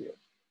orange peel.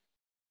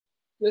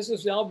 This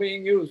is now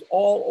being used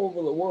all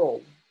over the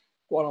world.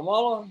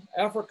 Guatemala,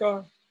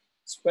 Africa,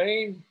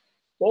 Spain,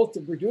 both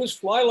to produce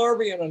fly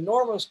larvae in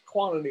enormous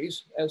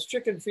quantities as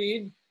chicken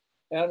feed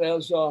and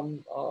as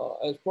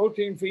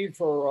protein feed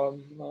for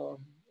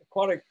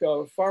aquatic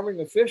farming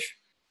of fish,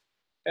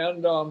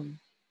 and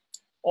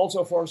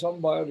also for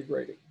some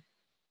biodegrading.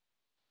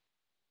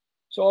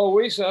 So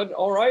we said,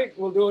 all right,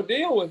 we'll do a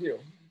deal with you.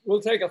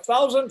 We'll take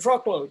 1,000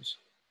 truckloads,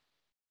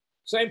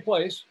 same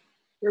place,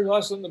 here's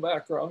us in the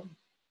background,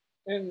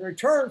 in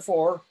return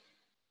for a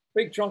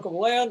big chunk of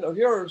land of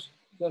yours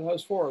that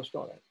has forest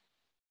on it.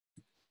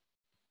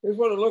 Here's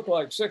what it looked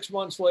like 6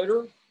 months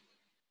later.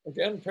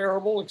 Again,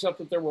 terrible, except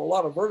that there were a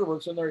lot of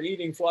vertebrates in there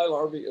eating fly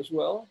larvae as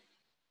well.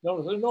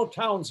 Notice there's no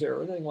towns here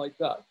or anything like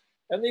that.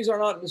 And these are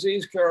not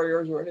disease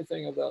carriers or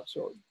anything of that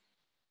sort.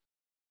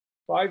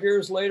 5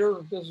 years later,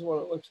 this is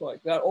what it looks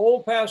like. That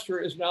old pasture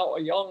is now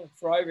a young,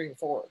 thriving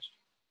forest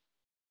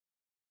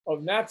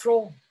of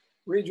natural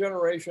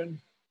regeneration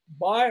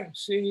by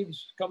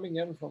seeds coming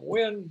in from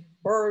wind,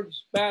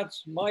 birds,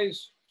 bats,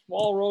 mice,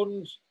 small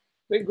rodents,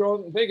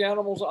 big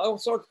animals, all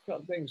sorts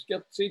of things.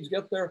 Seeds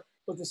get there,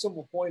 but the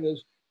simple point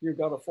is you've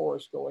got a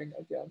forest going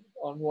again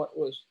on what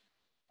was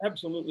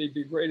absolutely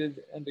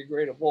degraded and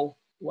degradable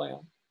land.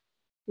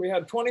 We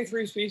had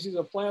 23 species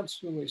of plants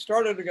when we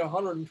started to get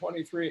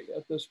 123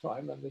 at this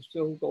time, and they're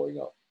still going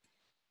up.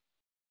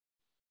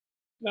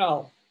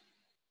 Now,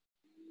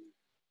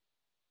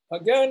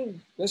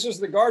 again, this is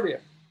The Guardian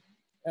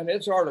and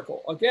its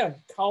article, again,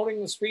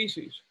 counting the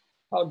species.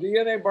 How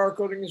DNA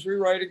barcoding is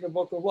rewriting the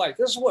book of life.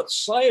 This is what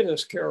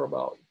scientists care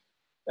about,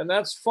 and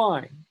that's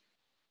fine.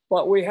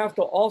 But we have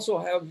to also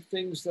have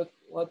things that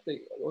what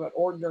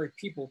ordinary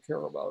people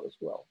care about as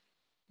well.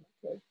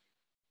 Okay.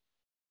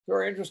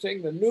 Very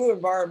interesting. The new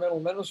environmental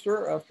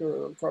minister,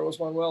 after Carlos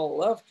Manuel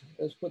left,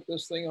 has put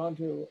this thing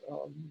onto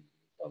on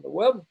the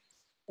web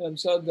and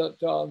said that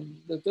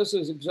that this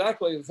is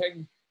exactly the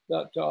thing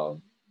that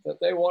that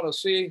they want to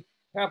see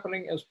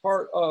happening as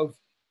part of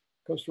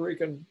Costa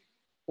Rican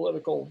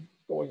political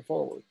going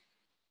forward.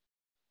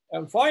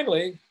 And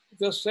finally,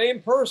 this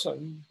same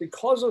person,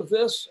 because of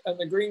this and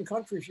the green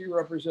country she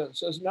represents,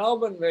 has now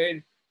been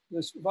made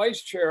this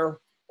vice chair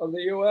of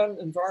the UN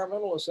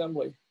Environmental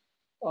Assembly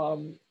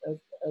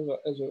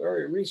as a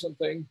very recent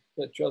thing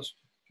that just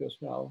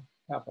now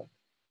happened.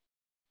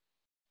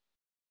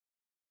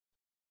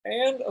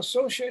 And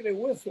associated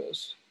with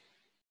this,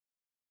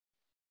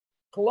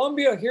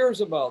 Colombia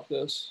hears about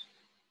this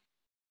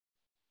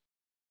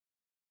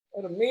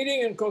at a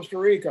meeting in Costa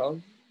Rica,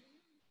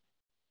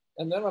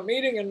 and then a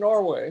meeting in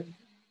Norway,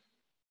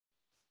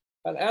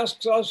 and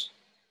asks us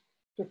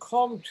to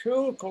come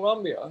to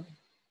Colombia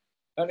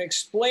and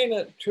explain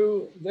it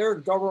to their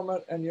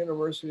government and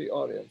university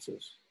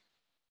audiences.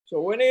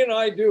 So Winnie and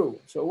I do,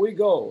 so we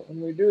go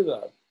and we do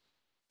that.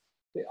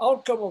 The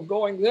outcome of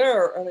going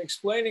there and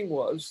explaining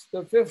was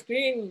the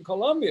 15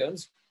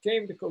 Colombians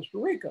came to Costa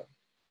Rica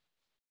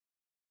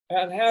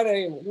and had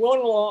a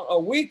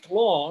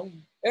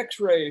week-long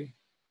X-ray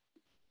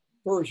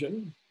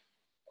version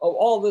of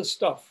all this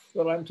stuff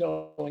that I'm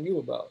telling you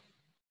about.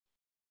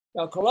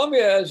 Now,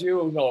 Colombia, as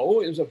you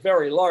know, is a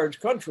very large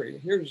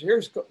country.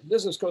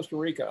 This is Costa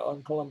Rica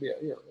on Colombia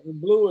here. The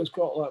blue is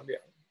Colombia.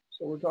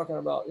 So we're talking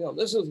about,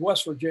 this is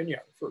West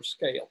Virginia for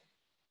scale.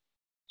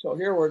 So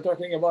here we're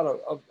talking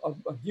about a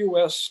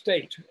US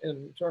state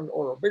in terms,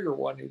 or a bigger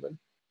one even.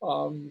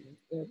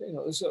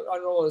 This I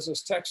don't know if this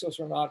is Texas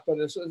or not, but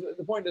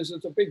the point is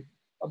it's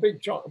a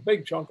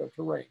big chunk of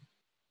terrain.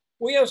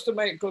 We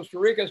estimate Costa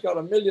Rica's got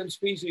 1 million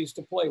species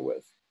to play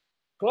with.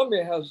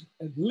 Colombia has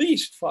at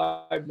least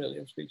 5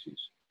 million species,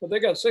 but they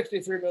got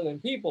 63 million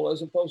people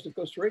as opposed to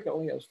Costa Rica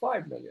only has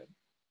 5 million.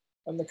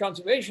 And the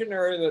conservation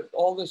area that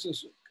all this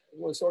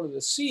was sort of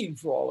the seed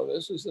for all of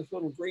this is this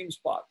little green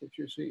spot that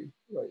you see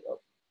right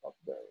up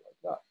there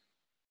like that.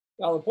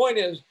 Now the point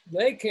is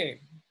they came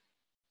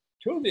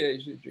to the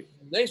AZG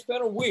and they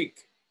spent a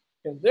week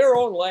in their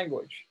own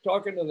language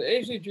talking to the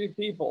AZG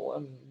people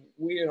and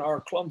we in our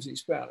clumsy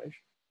Spanish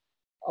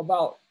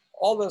about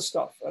all this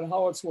stuff and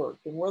how it's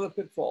worked and where the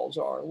pitfalls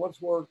are and what's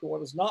worked and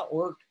what has not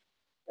worked.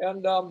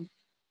 And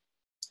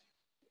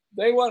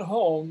they went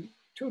home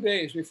 2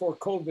 days before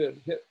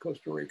COVID hit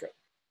Costa Rica.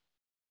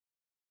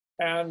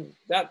 And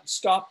that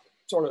stopped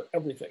sort of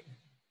everything.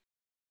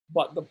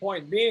 But the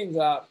point being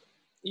that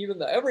even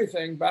the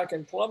everything back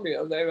in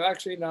Colombia, they've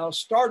actually now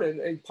started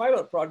a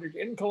pilot project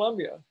in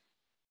Colombia,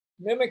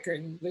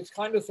 mimicking these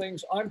kind of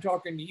things I'm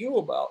talking to you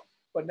about,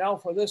 but now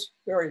for this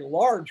very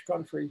large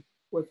country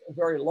with a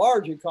very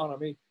large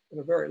economy and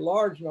a very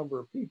large number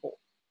of people.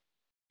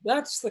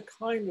 That's the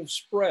kind of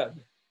spread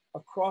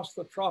across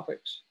the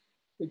tropics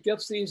that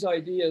gets these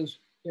ideas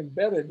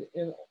embedded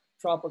in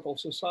tropical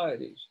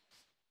societies.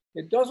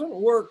 It doesn't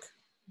work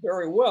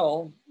very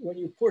well when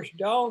you push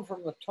down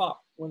from the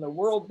top, when the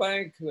World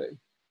Bank, the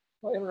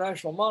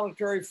International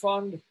Monetary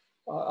Fund,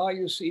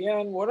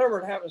 IUCN, whatever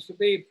it happens to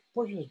be,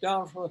 pushes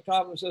down from the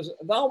top and says,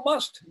 thou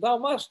must, thou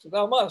must,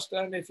 thou must.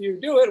 And if you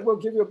do it, we'll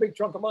give you a big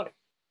chunk of money.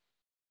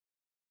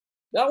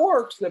 That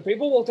works. The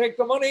people will take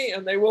the money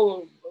and they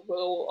will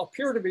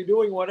appear to be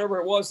doing whatever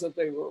it was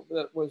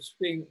that was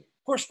being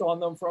pushed on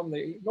them from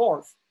the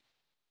north.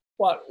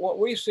 But what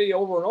we see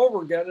over and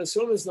over again, as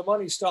soon as the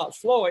money stops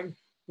flowing,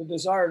 the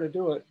desire to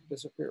do it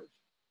disappears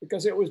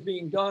because it was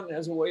being done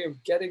as a way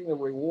of getting the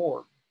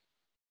reward.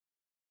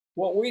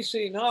 What we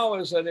see now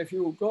is that if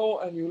you go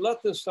and you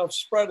let this stuff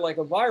spread like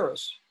a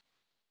virus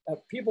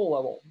at people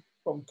level,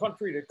 from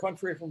country to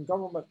country, from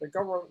government to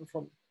government,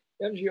 from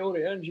NGO to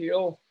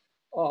NGO,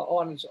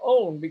 on its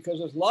own because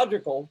it's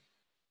logical,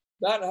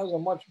 that has a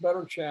much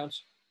better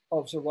chance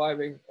of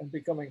surviving and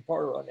becoming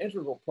part of an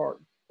integral part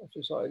of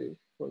society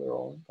for their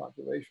own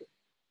conservation.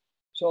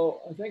 So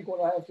I think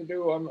what I have to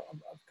do, I'm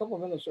a couple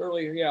of minutes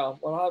early, but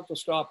I'll have to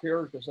stop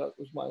here because that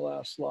was my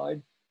last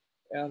slide.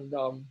 And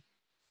so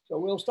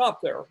we'll stop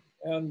there.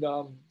 And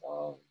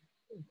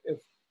if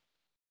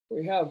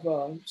we have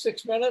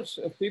 6 minutes,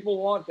 if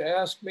people want to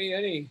ask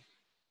me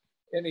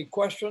any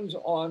questions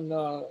on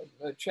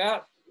the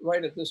chat,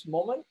 right at this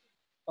moment,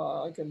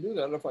 I can do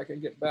that if I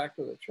can get back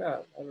to the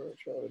chat. I'm not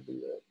sure how to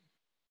do that.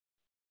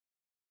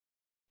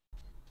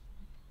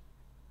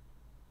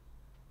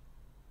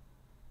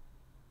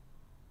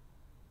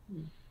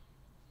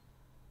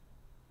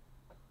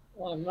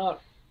 I'm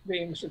not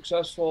being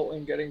successful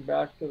in getting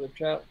back to the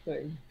chat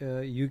thing.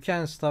 You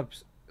can stop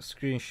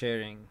screen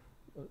sharing.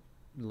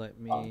 Let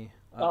me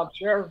stop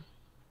share.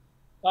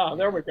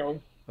 There we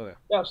go. Okay.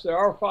 Yes, there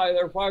are 5.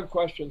 There are 5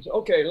 questions.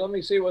 Okay, let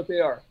me see what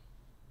they are.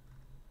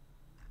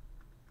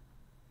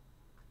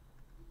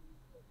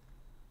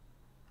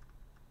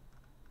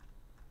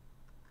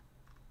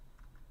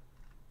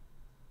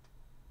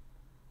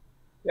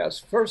 Yes,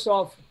 first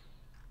off,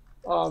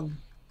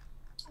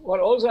 what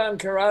Ozan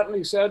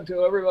Karatli said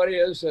to everybody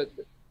is that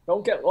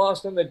don't get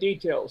lost in the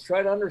details.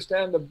 Try to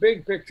understand the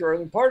big picture.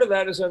 And part of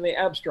that is in the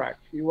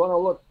abstract. You want to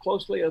look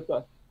closely at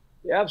the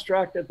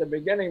abstract at the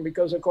beginning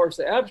because, of course,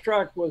 the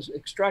abstract was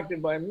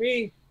extracted by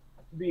me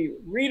to be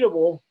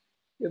readable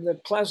in the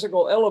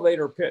classical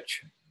elevator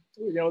pitch.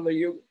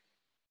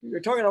 you're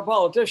talking to a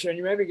politician,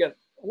 you maybe get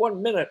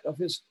 1 minute of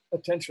his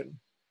attention.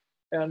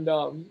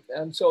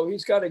 And so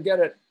he's got to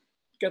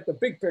get the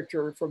big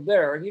picture from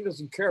there, and he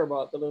doesn't care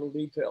about the little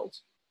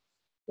details.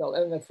 Well,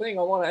 and the thing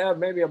I want to add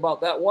maybe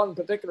about that one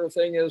particular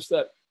thing is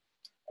that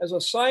as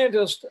a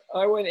scientist,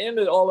 I went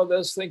into all of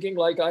this thinking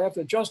like I have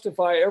to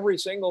justify every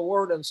single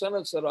word and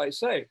sentence that I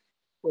say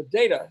with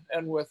data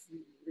and with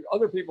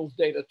other people's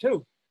data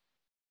too.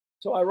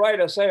 So I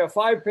write, say, a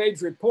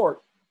 5-page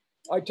report.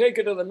 I take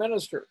it to the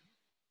minister.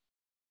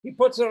 He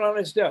puts it on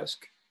his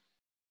desk.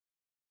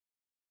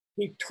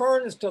 He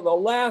turns to the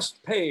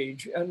last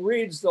page and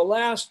reads the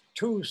last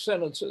 2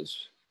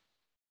 sentences.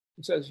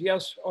 He says,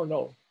 yes or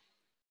no.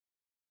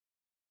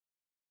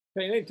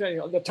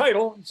 The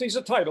title, sees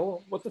the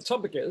title, what the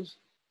topic is,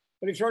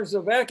 but he turns to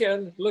the back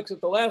end, looks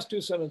at the last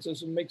 2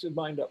 sentences and makes his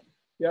mind up,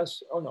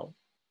 yes or no.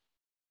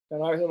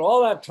 And I had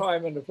all that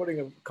time into putting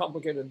a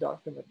complicated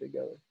document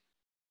together.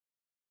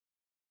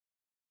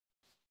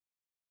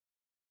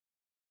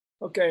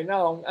 Okay,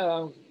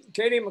 now,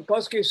 Katie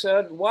McCluskey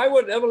said, why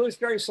would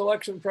evolutionary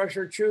selection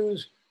pressure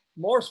choose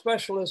more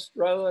specialists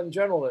rather than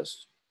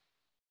generalists?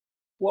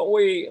 What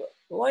we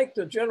like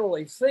to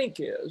generally think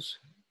is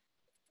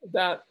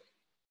that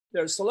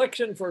their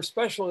selection for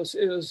specialists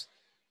is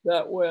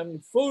that when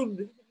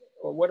food,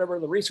 or whatever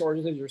the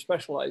resources you're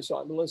specialized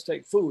on, but let's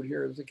take food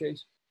here as the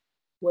case,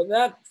 when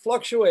that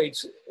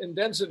fluctuates in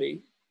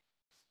density,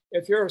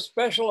 if you're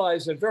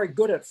specialized and very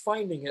good at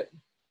finding it,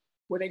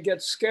 when it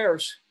gets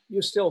scarce,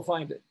 you still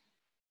find it.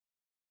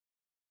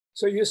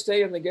 So you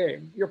stay in the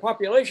game. Your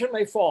population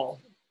may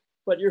fall,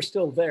 but you're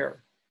still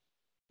there.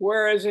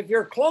 Whereas if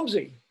you're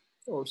clumsy,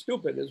 or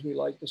stupid, as we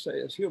like to say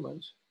as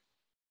humans,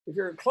 if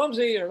you're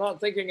clumsy or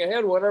not thinking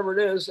ahead, whatever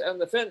it is, and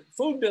the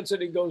food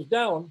density goes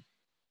down,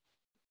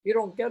 you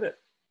don't get it.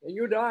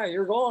 You die,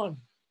 you're gone.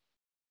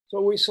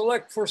 So we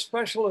select for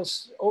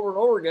specialists over and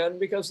over again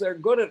because they're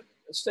good at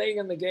staying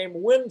in the game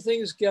when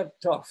things get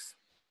tough.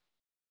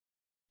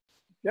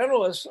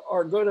 Generalists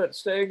are good at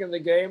staying in the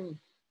game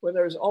when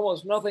there's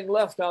almost nothing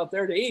left out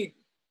there to eat,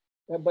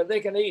 but they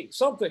can eat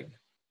something.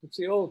 It's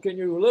the old, can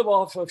you live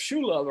off of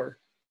shoe leather?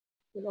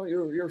 You know,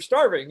 you're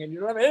starving and you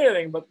don't have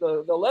anything but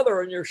the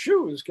leather in your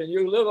shoes. Can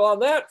you live on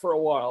that for a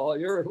while?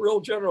 You're a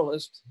real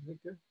generalist.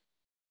 Okay.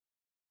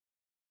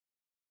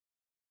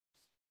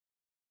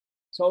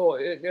 So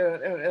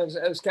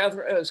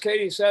as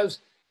Katie says,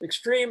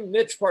 extreme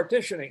niche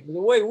partitioning.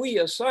 The way we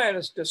as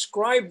scientists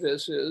describe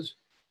this is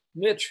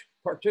niche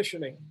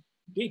partitioning,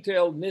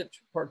 detailed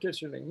niche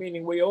partitioning,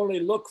 meaning we only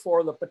look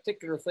for the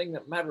particular thing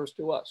that matters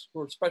to us.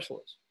 We're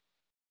specialists.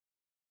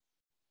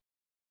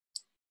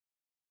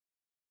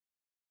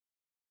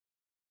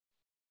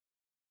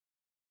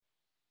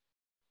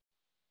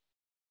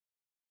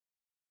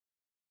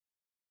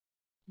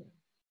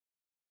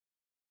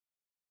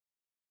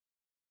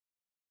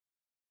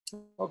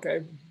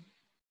 Okay.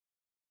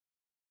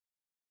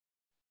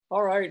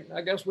 All right,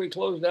 I guess we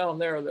close down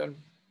there then.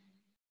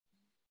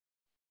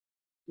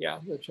 Yeah,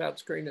 the chat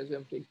screen is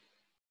empty.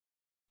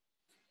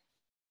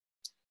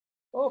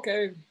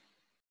 Okay.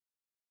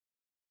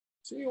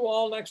 See you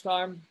all next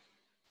time.